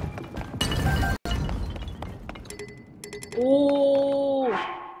 Oh!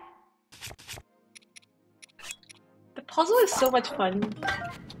 The puzzle is so much fun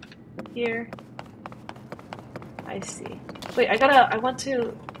here. I see. Wait, I want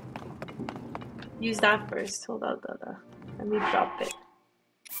to use that first. Hold on, hold on. Let me drop it.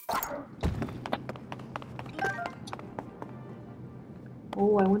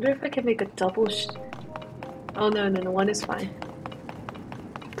 Oh, I wonder if I can make a double Oh, no, no, no, one is fine.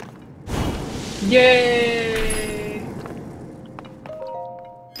 Yay!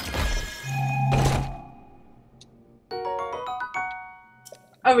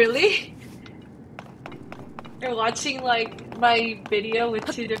 Oh, really? You're watching, like, my video with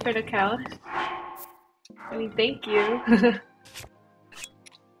two different accounts? I mean, thank you.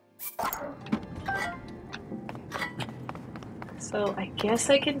 So, I guess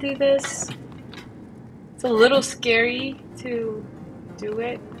I can do this. It's a little scary to do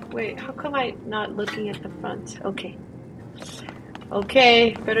it. Wait, how come I'm not looking at the front? Okay.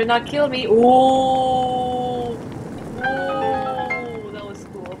 Okay, better not kill me. Ooh! Ooh! That was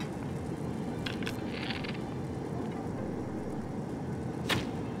cool.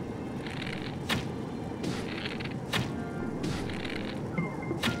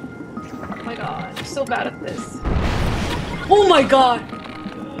 Oh my god, I'm so bad at this. Oh my god!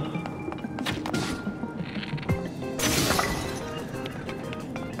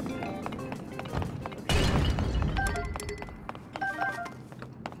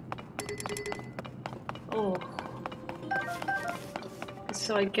 Oh.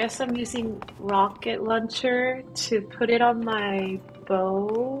 So I guess I'm using rocket launcher to put it on my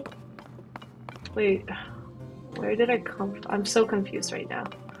bow. Wait, where did I come from? I'm so confused right now.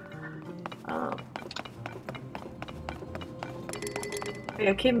 Um, wait,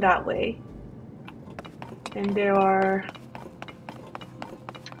 I came that way. And there are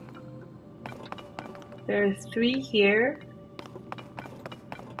three here.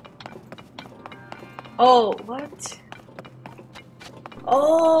 Oh, what?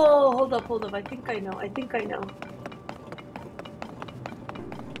 Oh, hold up, hold up. I think I know. I think I know.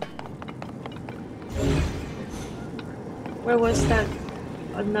 Where was that?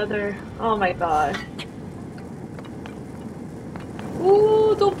 Another. Oh my god.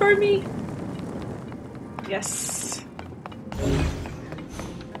 Ooh, don't burn me. Yes.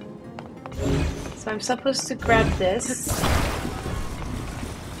 So I'm supposed to grab this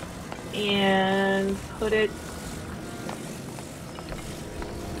and put it.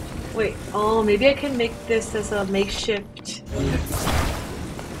 Wait, oh, maybe I can make this as a makeshift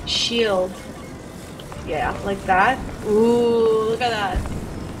shield. Yeah, like that. Ooh, look at that.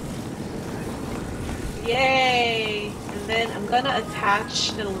 Yay! And then I'm gonna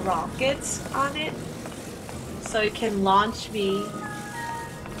attach little rockets on it so it can launch me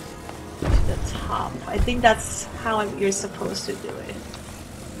to the top. I think that's how you're supposed to do it.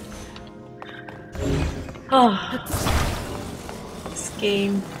 Oh, this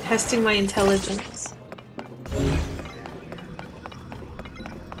game, testing my intelligence.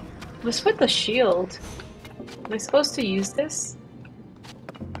 What's with the shield? Am I supposed to use this?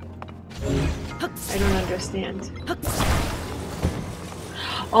 I don't understand.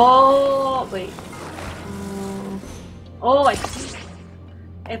 Oh, wait. Oh, I think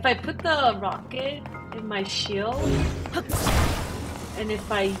if I put the rocket in my shield, and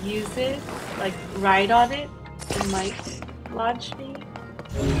if I use it, like ride on it, it might launch me.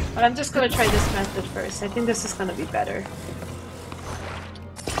 But I'm just gonna try this method first. I think this is gonna be better.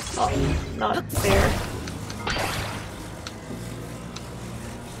 Oh, not there.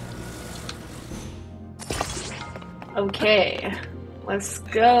 Okay, let's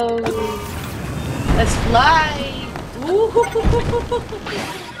go. Let's fly. Ooh.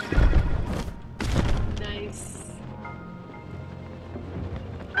 Nice.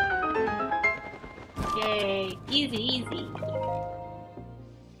 Yay, easy, easy.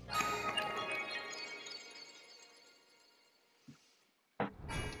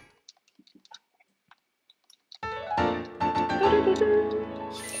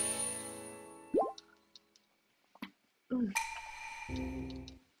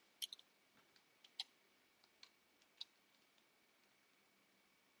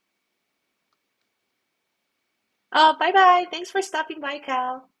 Oh, bye bye. Thanks for stopping by,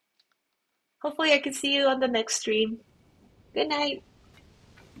 Cal. Hopefully I can see you on the next stream. Good night.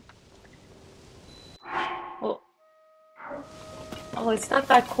 Oh, oh, it's not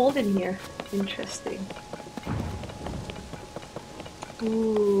that cold in here. Interesting.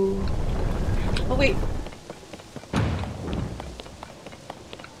 Ooh. Oh, wait.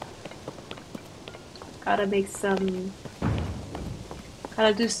 Gotta make some.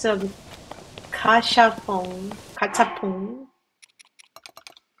 Gotta do some kachapong.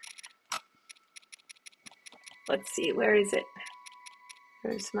 Let's see, where is it?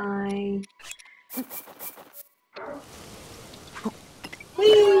 Where's my.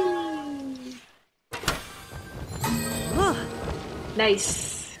 Whee!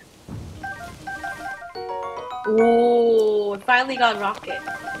 Nice. Ooh, finally got rocket.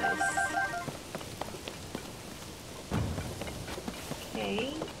 Nice.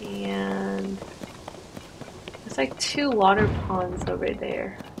 Okay, and there's like 2 water ponds over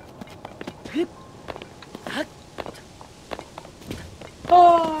there.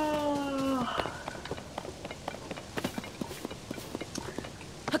 Oh,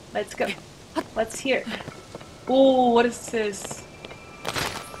 let's go. Let's hear. Oh, what is this?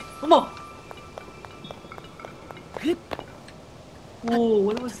 Come. Oh,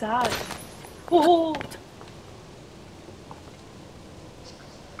 what was that? Oh,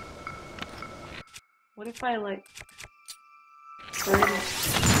 what if I like burn it?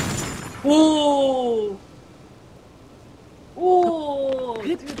 Oh, oh,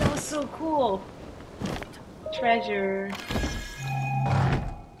 dude, that was so cool. Treasure.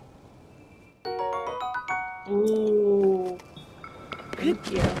 Oh,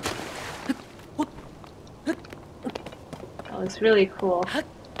 thank you. That was really cool.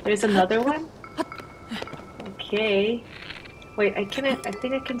 There's another one? Okay. Wait, I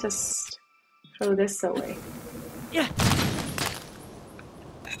think I can just throw this away. Yeah.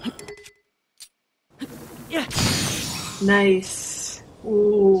 Yeah. Nice.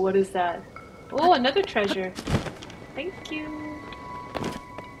 Ooh, what is that? Oh, another treasure. Thank you.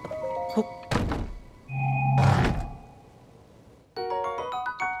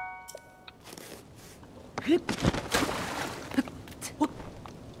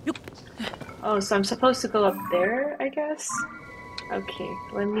 Oh, so I'm supposed to go up there, I guess? Okay,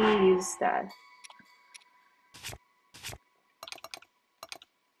 let me use that.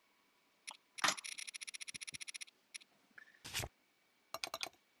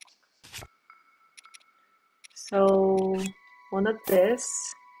 So, one of this,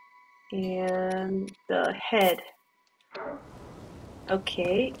 and the head.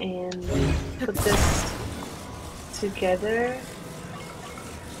 Okay, and put this together.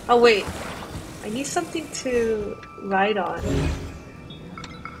 Oh, wait. I need something to ride on.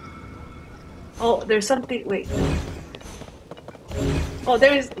 Oh, there's something. Wait, no. Oh,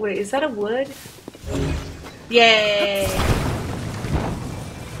 there is. Wait, is that a wood? Yay!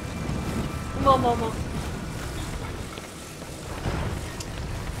 Mo.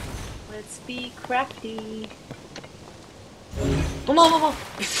 Let's be crafty. Mo.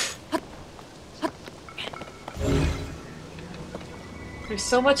 There's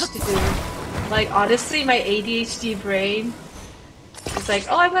so much to do. Like, honestly, my ADHD brain is like,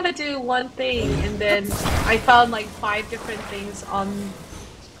 oh, I'm gonna do one thing, and then I found like 5 different things on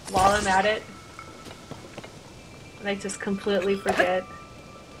while I'm at it, and I just completely forget.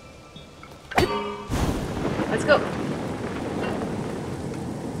 Let's go.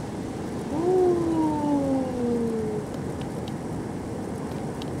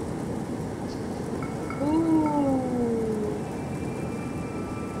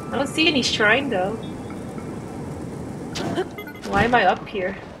 I don't see any shrine though. Why am I up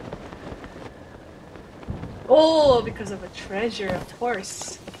here? Oh, because of a treasure, of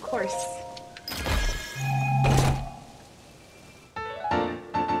course. Of course.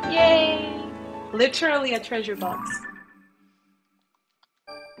 Yay! Literally a treasure box.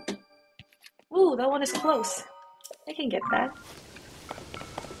 Ooh, that one is close. I can get that.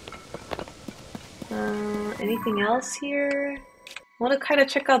 Anything else here? I want to kind of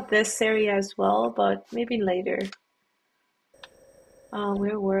check out this area as well, but maybe later.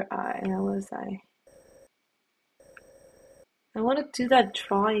 Where were I? How was I? I want to do that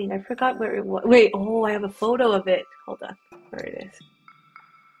drawing. I forgot where it was. Wait, oh, I have a photo of it. Hold on. Where it is.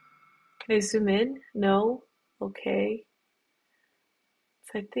 Can I zoom in? No? Okay.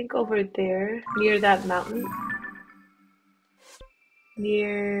 So I think over there, near that mountain.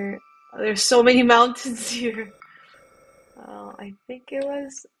 Near... There's so many mountains here. I think it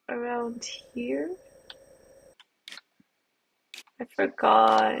was around here. I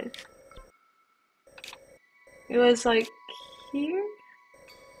forgot. It was like here?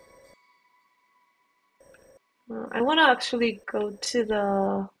 I want to actually go to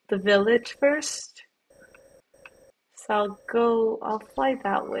the village first. So I'll fly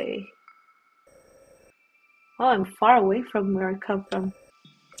that way. Oh, I'm far away from where I come from.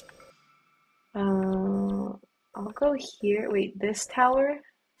 I'll go here. Wait, this tower?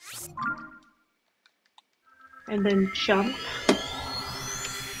 And then jump.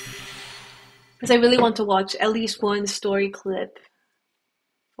 Because I really want to watch at least one story clip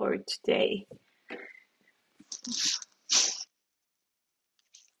for today.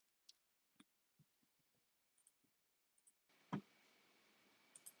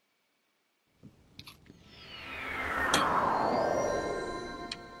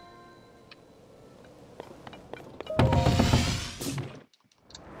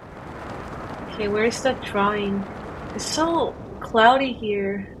 Okay, where's that drawing? It's so cloudy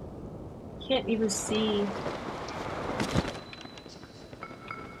here. Can't even see.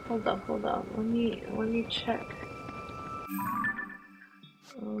 Hold up, hold up. Let me check.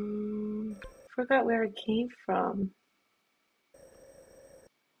 Forgot where it came from.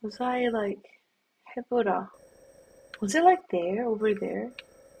 Was I like Hebura? Was it like there, over there?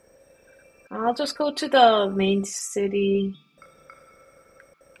 I'll just go to the main city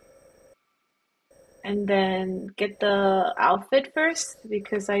and then get the outfit first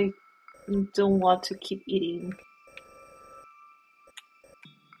because I don't want to keep eating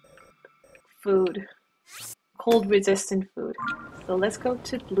food, cold resistant food. So let's go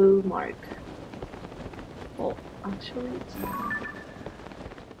to Blue Mark. Well, actually,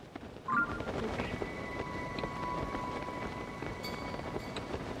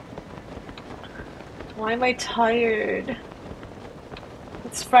 why am I tired?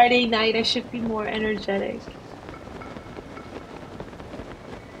 It's Friday night, I should be more energetic.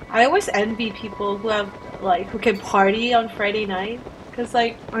 I always envy people who have like who can party on Friday night because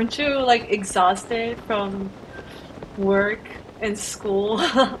like aren't you like exhausted from work and school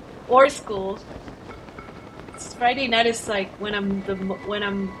or school? Friday night is like when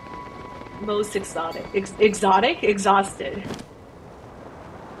I'm most exhausted.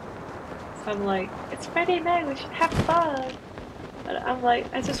 So I'm like, it's Friday night, we should have fun. But I'm like,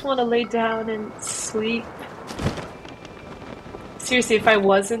 I just want to lay down and sleep. Seriously, if I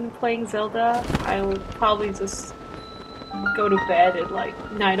wasn't playing Zelda, I would probably just go to bed at like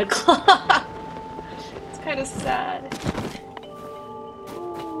 9 o'clock. It's kind of sad.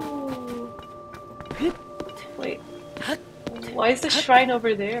 Ooh. Wait, why is the shrine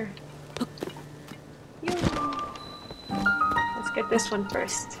over there? Let's get this one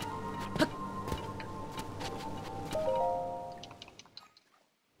first.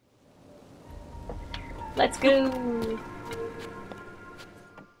 Let's go!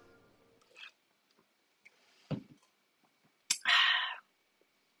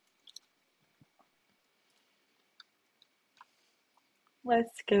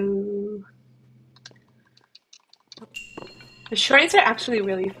 Let's go. The shrines are actually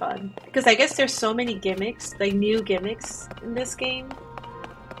really fun because I guess there's so many gimmicks, like new gimmicks in this game.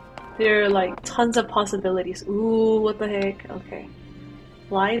 There are like tons of possibilities. Ooh, what the heck? Okay.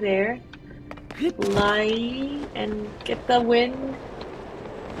 Fly there. Fly and get the wind.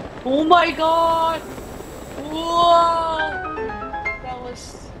 Oh my god! Whoa! That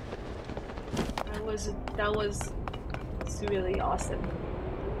was really awesome.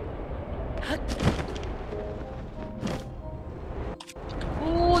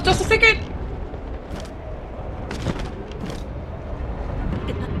 Oh, just a second!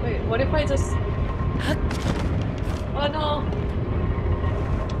 Wait, what if I just... Oh no!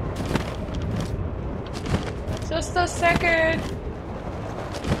 Just a second!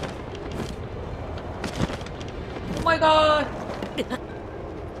 Oh my god!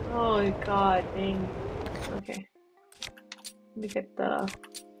 Oh my god, dang. Okay. Let me get the...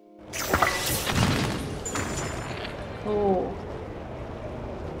 Oh.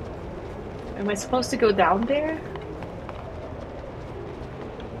 Am I supposed to go down there?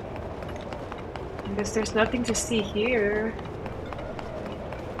 I guess there's nothing to see here.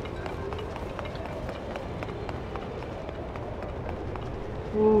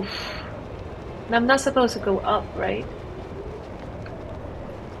 Oof. And I'm not supposed to go up, right?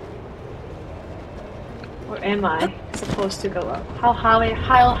 Or am I supposed to go up? How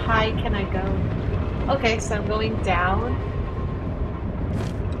high can I go? Okay, so I'm going down.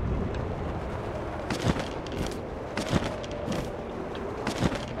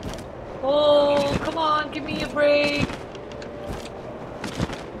 Oh, come on, give me a break.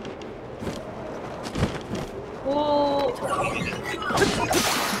 Oh.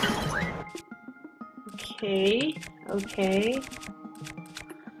 Okay, okay.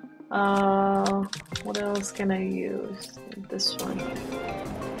 What else can I use? This one.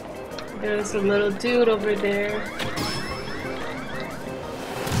 There's a little dude over there.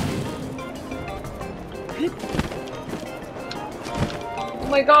 Oh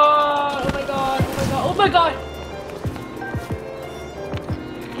my god! Oh my god! Oh my god!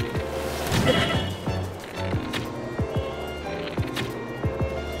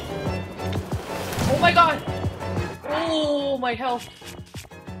 Oh my god! Oh my god! Oh, my health.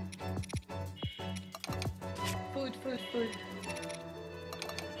 Food, food, food.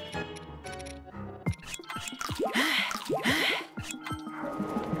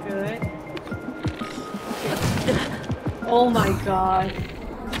 Good. Okay. Oh my god.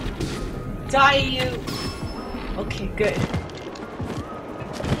 Die, you! Okay, good.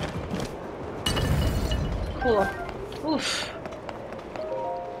 Cool. Oof.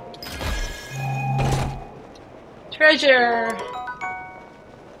 Treasure!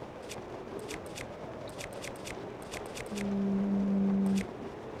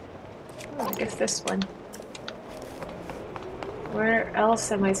 Oh, I guess this one. Where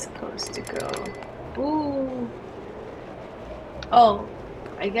else am I supposed to go? Ooh. Oh,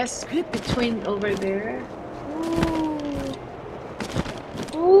 I guess between over there. Ooh.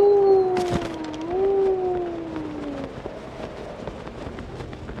 Ooh.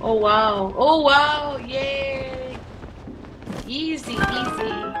 Oh wow. Oh wow. Yay. Easy,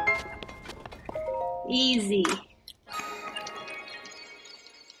 easy. Easy.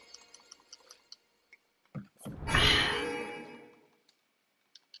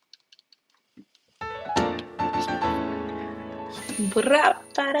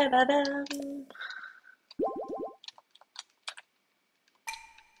 Bra-ba-da-ba-dam.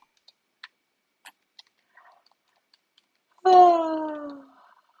 Oh,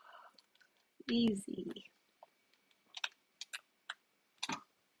 easy.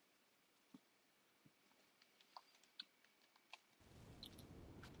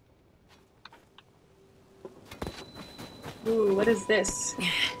 Ooh, what is this?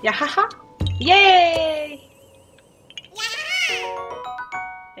 Yahaha! Yay!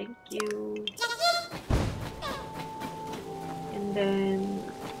 Thank you. And then,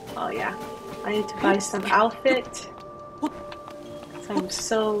 oh yeah, I need to buy some outfit. 'Cause I'm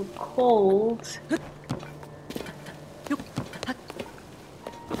so cold.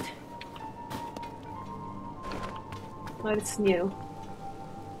 What's new?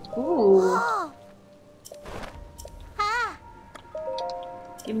 Ooh,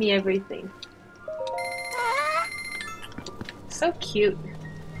 give me everything. So cute.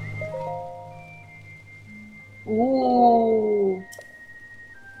 Ooh.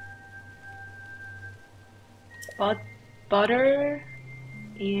 Butter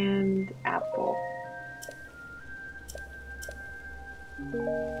and apple.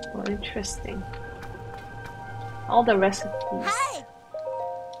 Oh, interesting. All the recipes.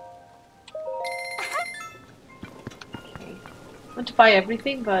 Okay. I want to buy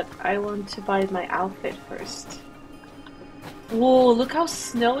everything, but I want to buy my outfit first. Whoa, look how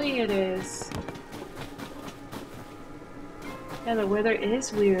snowy it is. Yeah, the weather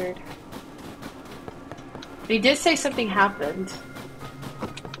is weird. They did say something happened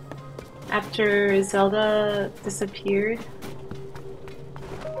after Zelda disappeared.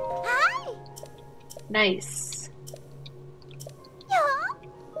 Nice.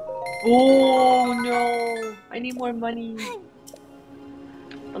 Oh no, I need more money.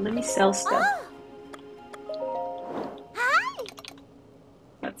 But let me sell stuff.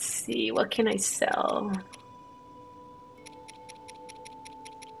 Let's see, what can I sell?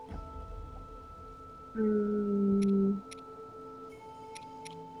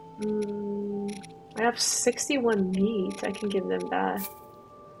 I have 61 meat. I can give them that.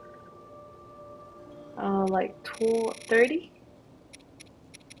 Like 30?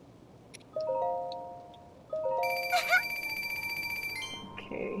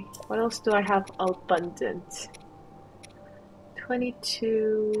 Okay. What else do I have abundant?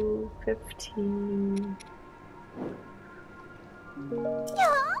 22, 15.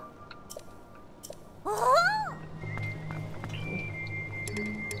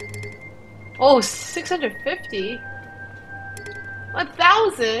 Oh, 650?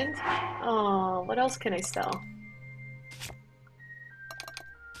 1,000? Oh, what else can I sell?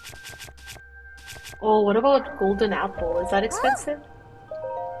 Oh, what about golden apple? Is that expensive?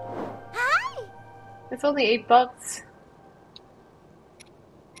 It's only $8.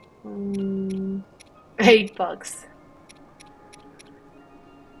 $8.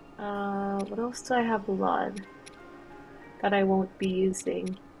 What else do I have a lot that I won't be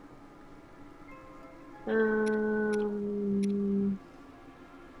using?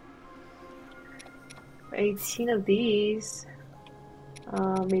 18 of these.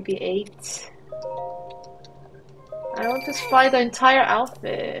 Maybe 8. I will just buy the entire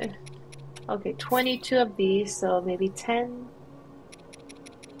outfit. Okay, 22 of these, so maybe 10.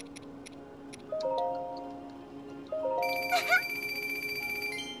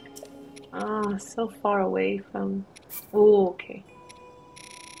 Ah, so far away from... Oh, okay.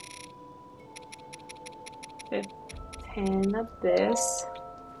 10 of this.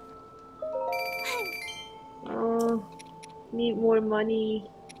 Oh, need more money.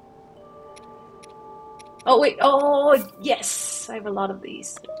 Oh, wait. Oh, yes. I have a lot of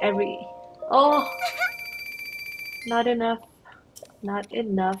these. Oh, not enough. Not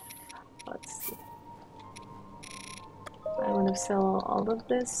enough. Let's see. I want to sell all of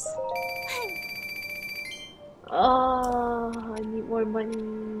this. Oh, I need more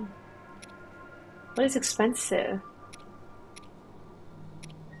money. What is expensive?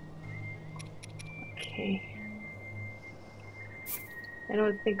 Okay. I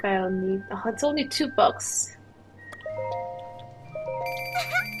don't think I'll need... Oh, it's only $2.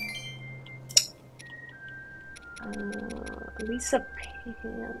 Lisa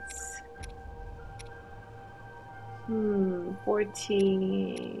pants.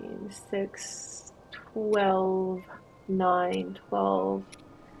 14, 6, 12, 9, 12,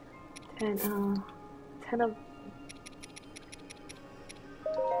 10, 10 of...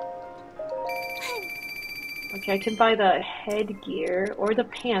 Okay, I can buy the headgear or the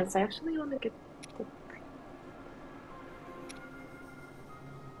pants. I actually want to get the...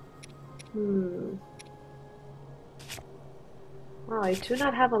 Wow, I do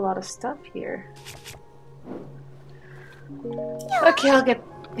not have a lot of stuff here. Okay, I'll get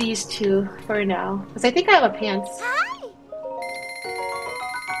these two for now. Because I think I have a pants.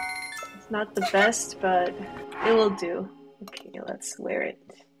 It's not the best, but it will do. Okay, let's wear it.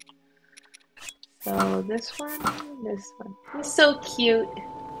 So this one. It's so cute.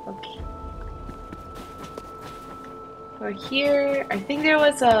 Okay. Or here, I think there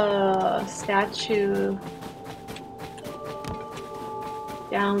was a statue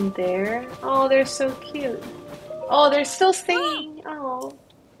down there. Oh, they're so cute. Oh, they're still singing. Oh.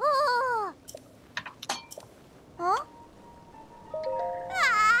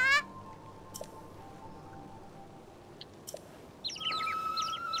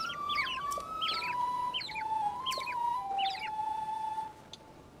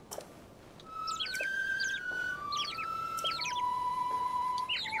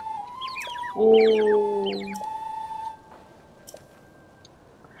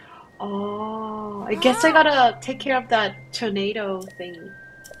 Oh, I guess I gotta take care of that tornado thing.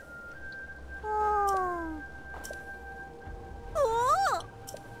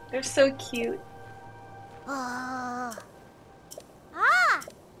 They're so cute. Oh,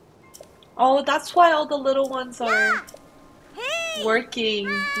 that's why all the little ones are working.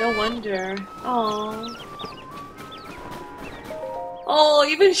 No wonder. Oh. Oh,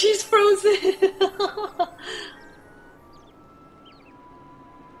 even she's frozen.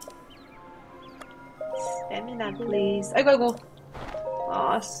 Stamina, please. I go.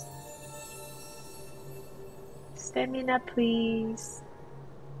 Aw. Stamina, please.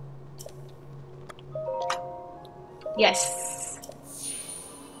 Yes.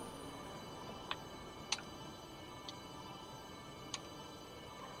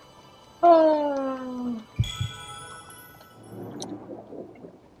 Oh.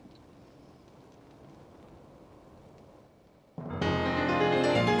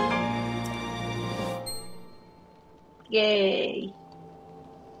 Yay.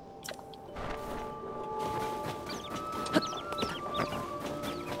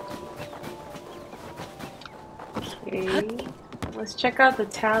 Okay, let's check out the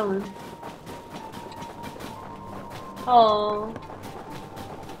talent. Oh,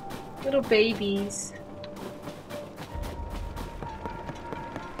 little babies.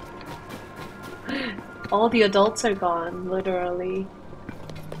 All the adults are gone, literally.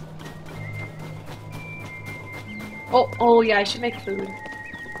 Oh yeah, I should make food.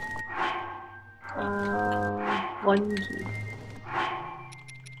 Wongi.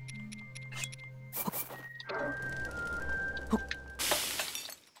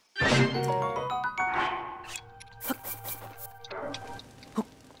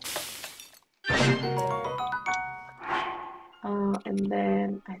 And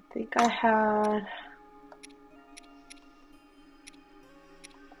then I think I had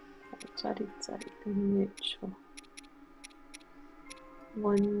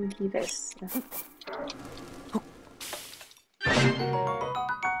Wongi desu.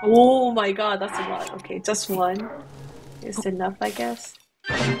 Oh my god, that's a lot. Okay, just one is enough, I guess.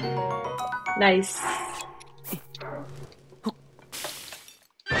 Nice.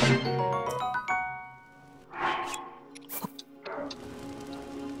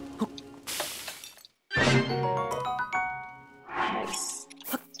 Nice.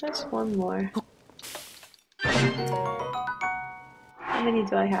 Just one more. How many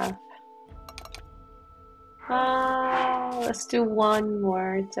do I have? Let's do one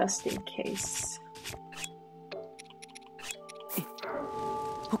more just in case.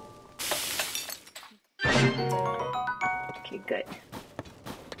 Okay, good.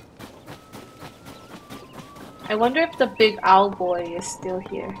 I wonder if the big owl boy is still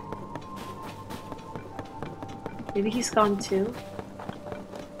here. Maybe he's gone too.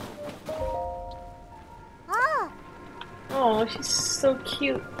 Oh, she's so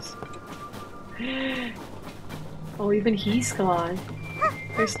cute. Oh, even he's gone.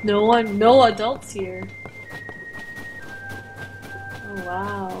 There's no adults here. Oh,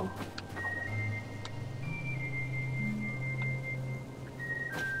 wow.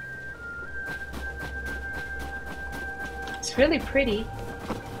 It's really pretty.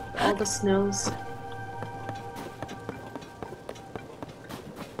 All the snows.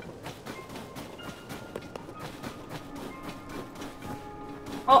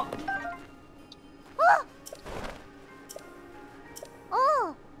 Oh!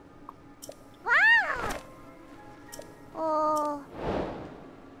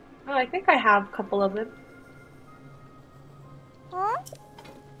 Oh, I think I have a couple of them.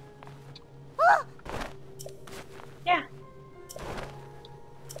 Yeah.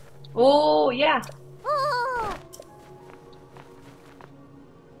 Oh, yeah.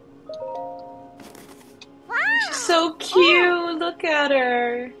 She's so cute. Look at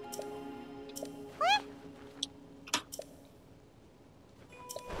her.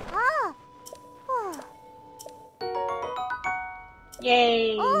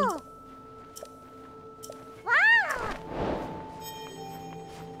 Yay.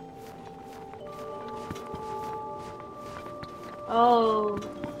 Oh,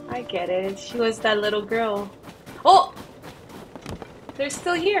 I get it. She was that little girl. Oh! They're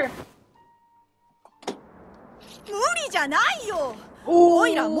still here. 無理じゃないよ。 Oh, お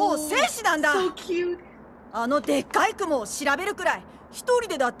いらもう戦士なんだ。 so cute. あのでっかい雲を調べるくらい一人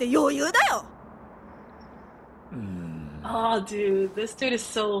でだって余裕だよ。 Oh, dude, this dude is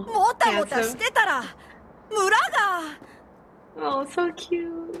so もたもた handsome. してたら村が。 Oh, so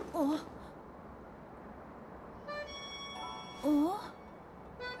cute. も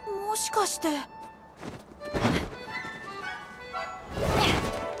しかして。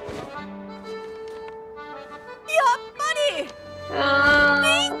 Oh,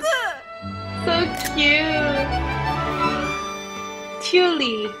 so cute.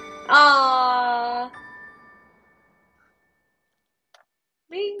 Tully. Aww.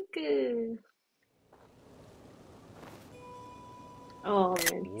 Link. Oh,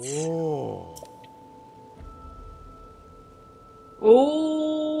 man.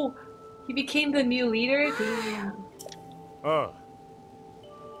 Oh, he became the new leader? Damn.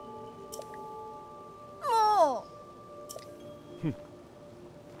 もう。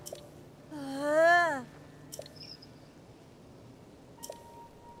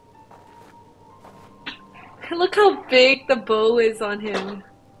Look how big the bow is on him,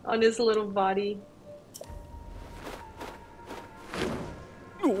 on his little body.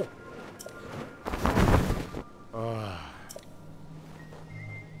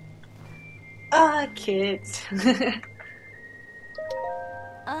 Kids.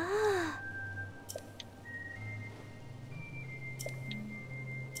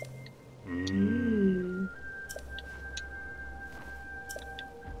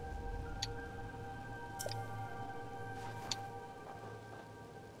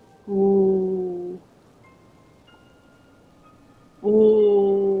 Ooh.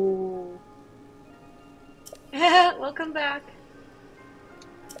 Ooh. Welcome back.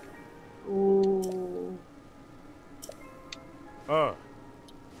 Ooh.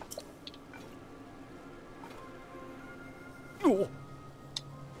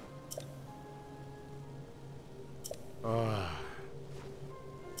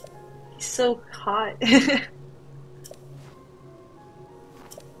 He's so hot.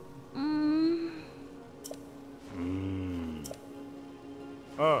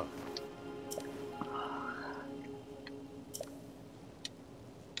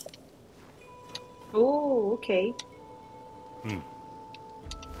 Oh, okay.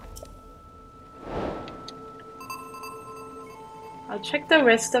 I'll check the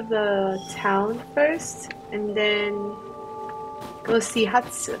rest of the town first, and then go see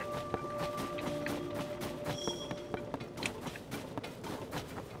Hatsu.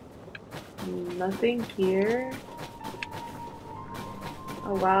 Nothing here.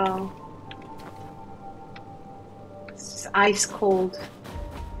 Oh wow. It's ice cold.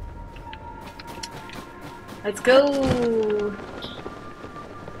 Let's go!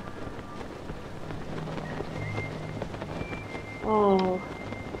 Oh,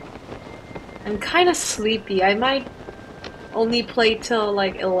 I'm kind of sleepy. I might only play till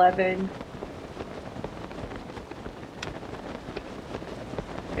like 11.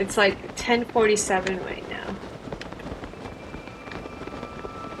 It's like 10:47 right now.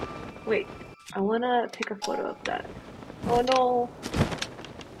 Wait, I wanna take a photo of that. Oh no!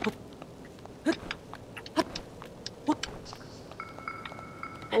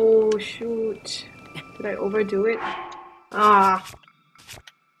 Oh shoot. Did I overdo it? Ah.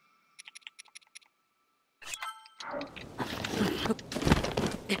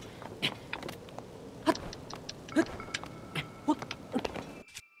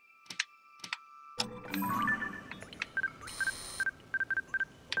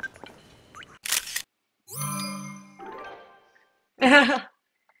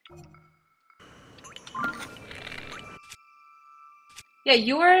 Yeah,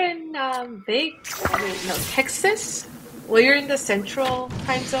 you were in wait, no, Texas? Well, you're in the central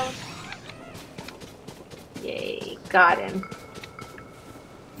time zone? Yay, got him.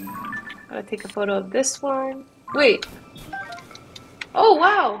 Gotta take a photo of this one. Wait. Oh,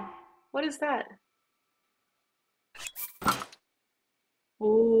 wow. What is that?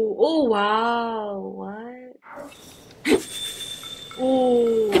 Oh, oh, wow. What?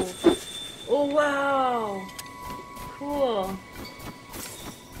 Oh, oh, wow. Cool.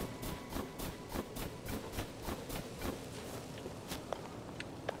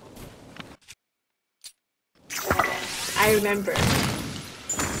 I remember.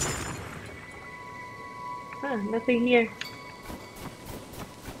 Huh, nothing here.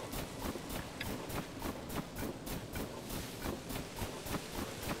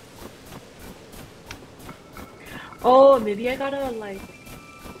 Oh, maybe I gotta like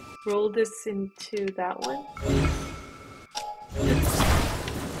roll this into that one.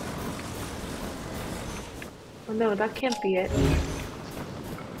 Oh no, that can't be it.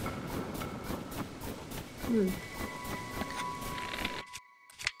 Hmm.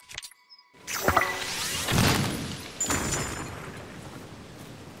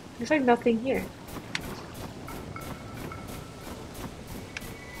 There's like nothing here.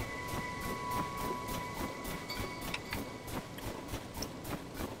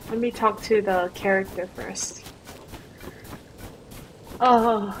 Let me talk to the character first.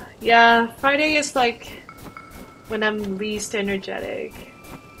 Oh, yeah, Friday is like when I'm least energetic.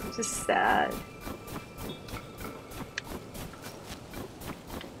 It's just sad.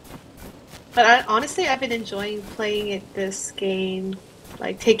 But honestly, I've been enjoying playing this game,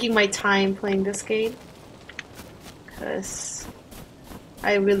 like taking my time playing this game, because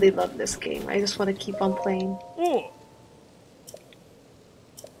I really love this game. I just want to keep on playing. Oh.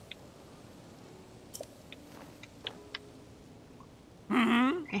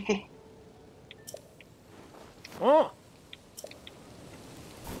 Mm-hmm. Oh.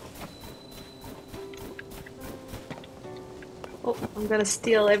 Oh, I'm gonna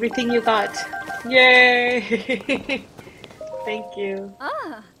steal everything you got. Yay! Thank you. あ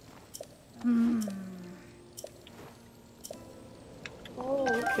あ、うん。Oh,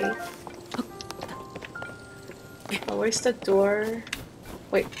 okay. Oh, where's the door?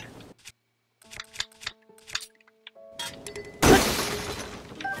 Wait.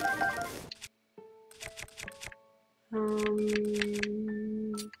 Um,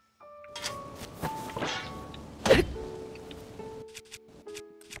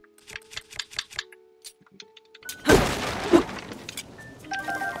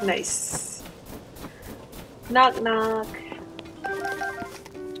 nice. Knock knock.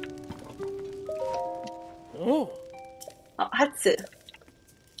 Oh. Oh, Hatsu.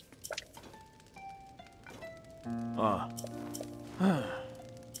 Ah.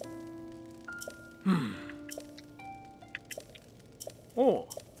 Oh.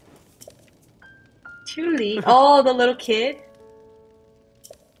 Julie. Oh, the little kid.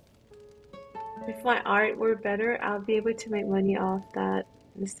 If my art were better, I'll be able to make money off that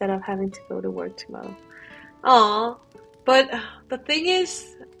instead of having to go to work tomorrow. Aw, but the thing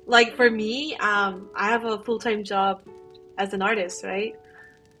is, like for me, I have a full-time job as an artist, right?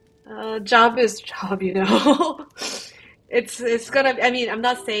 Job is job, you know. It's gonna. I mean, I'm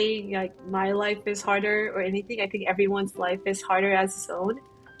not saying like my life is harder or anything. I think everyone's life is harder as its own.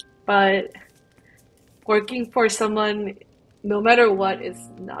 But working for someone, no matter what, is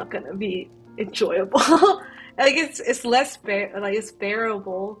not gonna be enjoyable. Like it's less like it's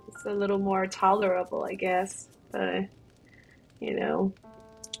bearable. It's a little more tolerable, I guess. But you know.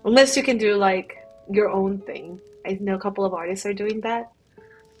 Unless you can do like your own thing. I know a couple of artists are doing that.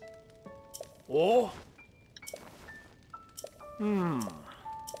 おうん。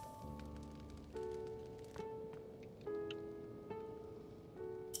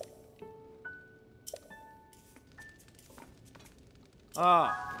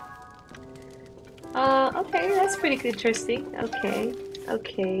ああ。Okay, that's pretty interesting. Okay,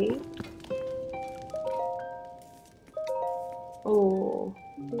 okay. Oh.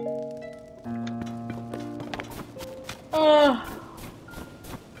 Oh.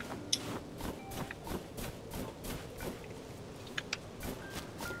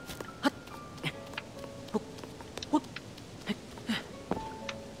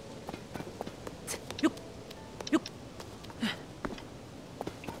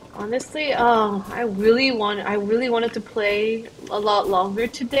 Honestly, I really wanted to play a lot longer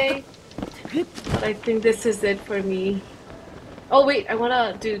today, but I think this is it for me. Oh wait, I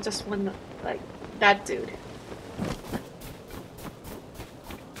wanna do just one, like, that dude.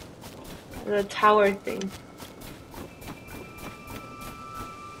 The tower thing.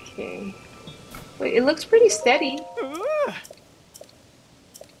 Okay. Wait, it looks pretty steady.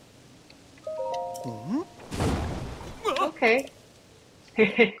 Okay.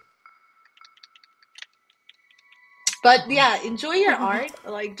 But yeah, enjoy your art.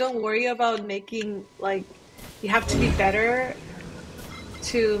 Like, don't worry about making, like, you have to be better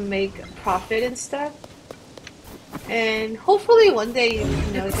to make profit and stuff. And hopefully one day, it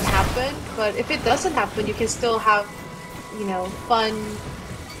can happen. But if it doesn't happen, you can still have, fun.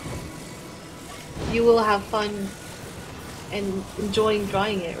 You will have fun and enjoying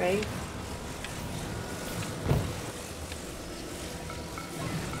drawing it, right?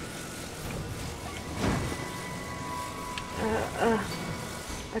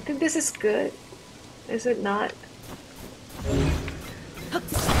 I think this is good. Is it not?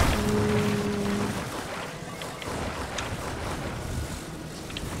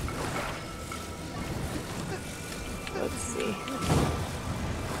 Let's see.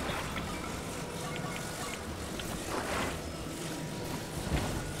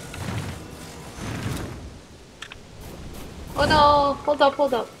 Oh no, hold up,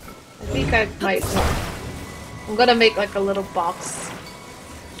 hold up. I think I might want. I'm gonna make like a little box.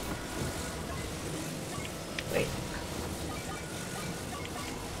 Wait.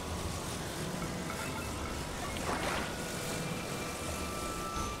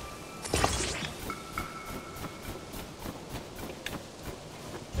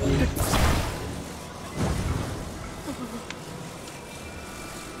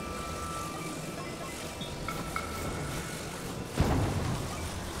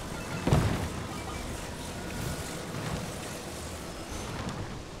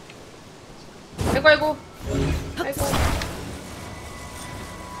 아이고 아이고 아이고.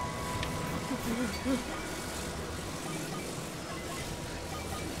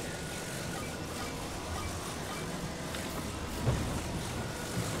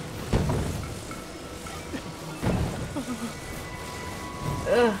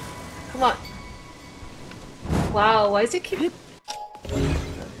 Ugh, come on. Wow, why does it keep?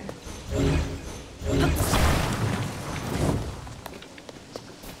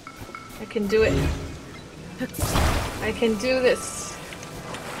 I can do it. I can do this.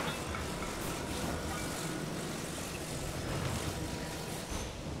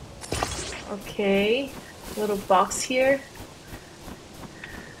 Okay, little box here.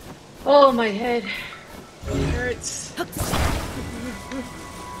 Oh, my head hurts.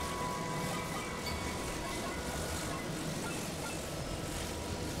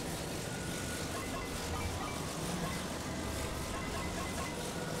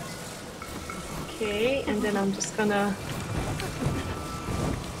 Okay, and then I'm just gonna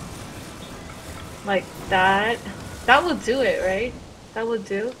like that. That will do it, right? That will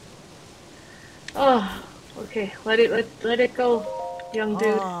do. Oh, okay. Let it go, young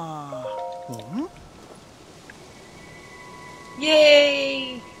dude. ああ。うん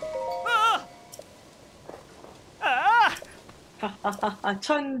Yay! ああ。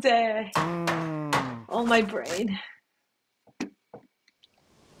천재. うーん。Oh, my brain.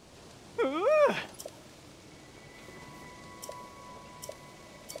 うう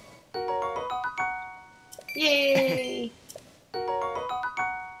Yay!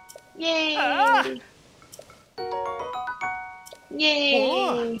 ああ。Yay! お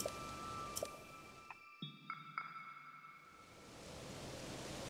お。Yay!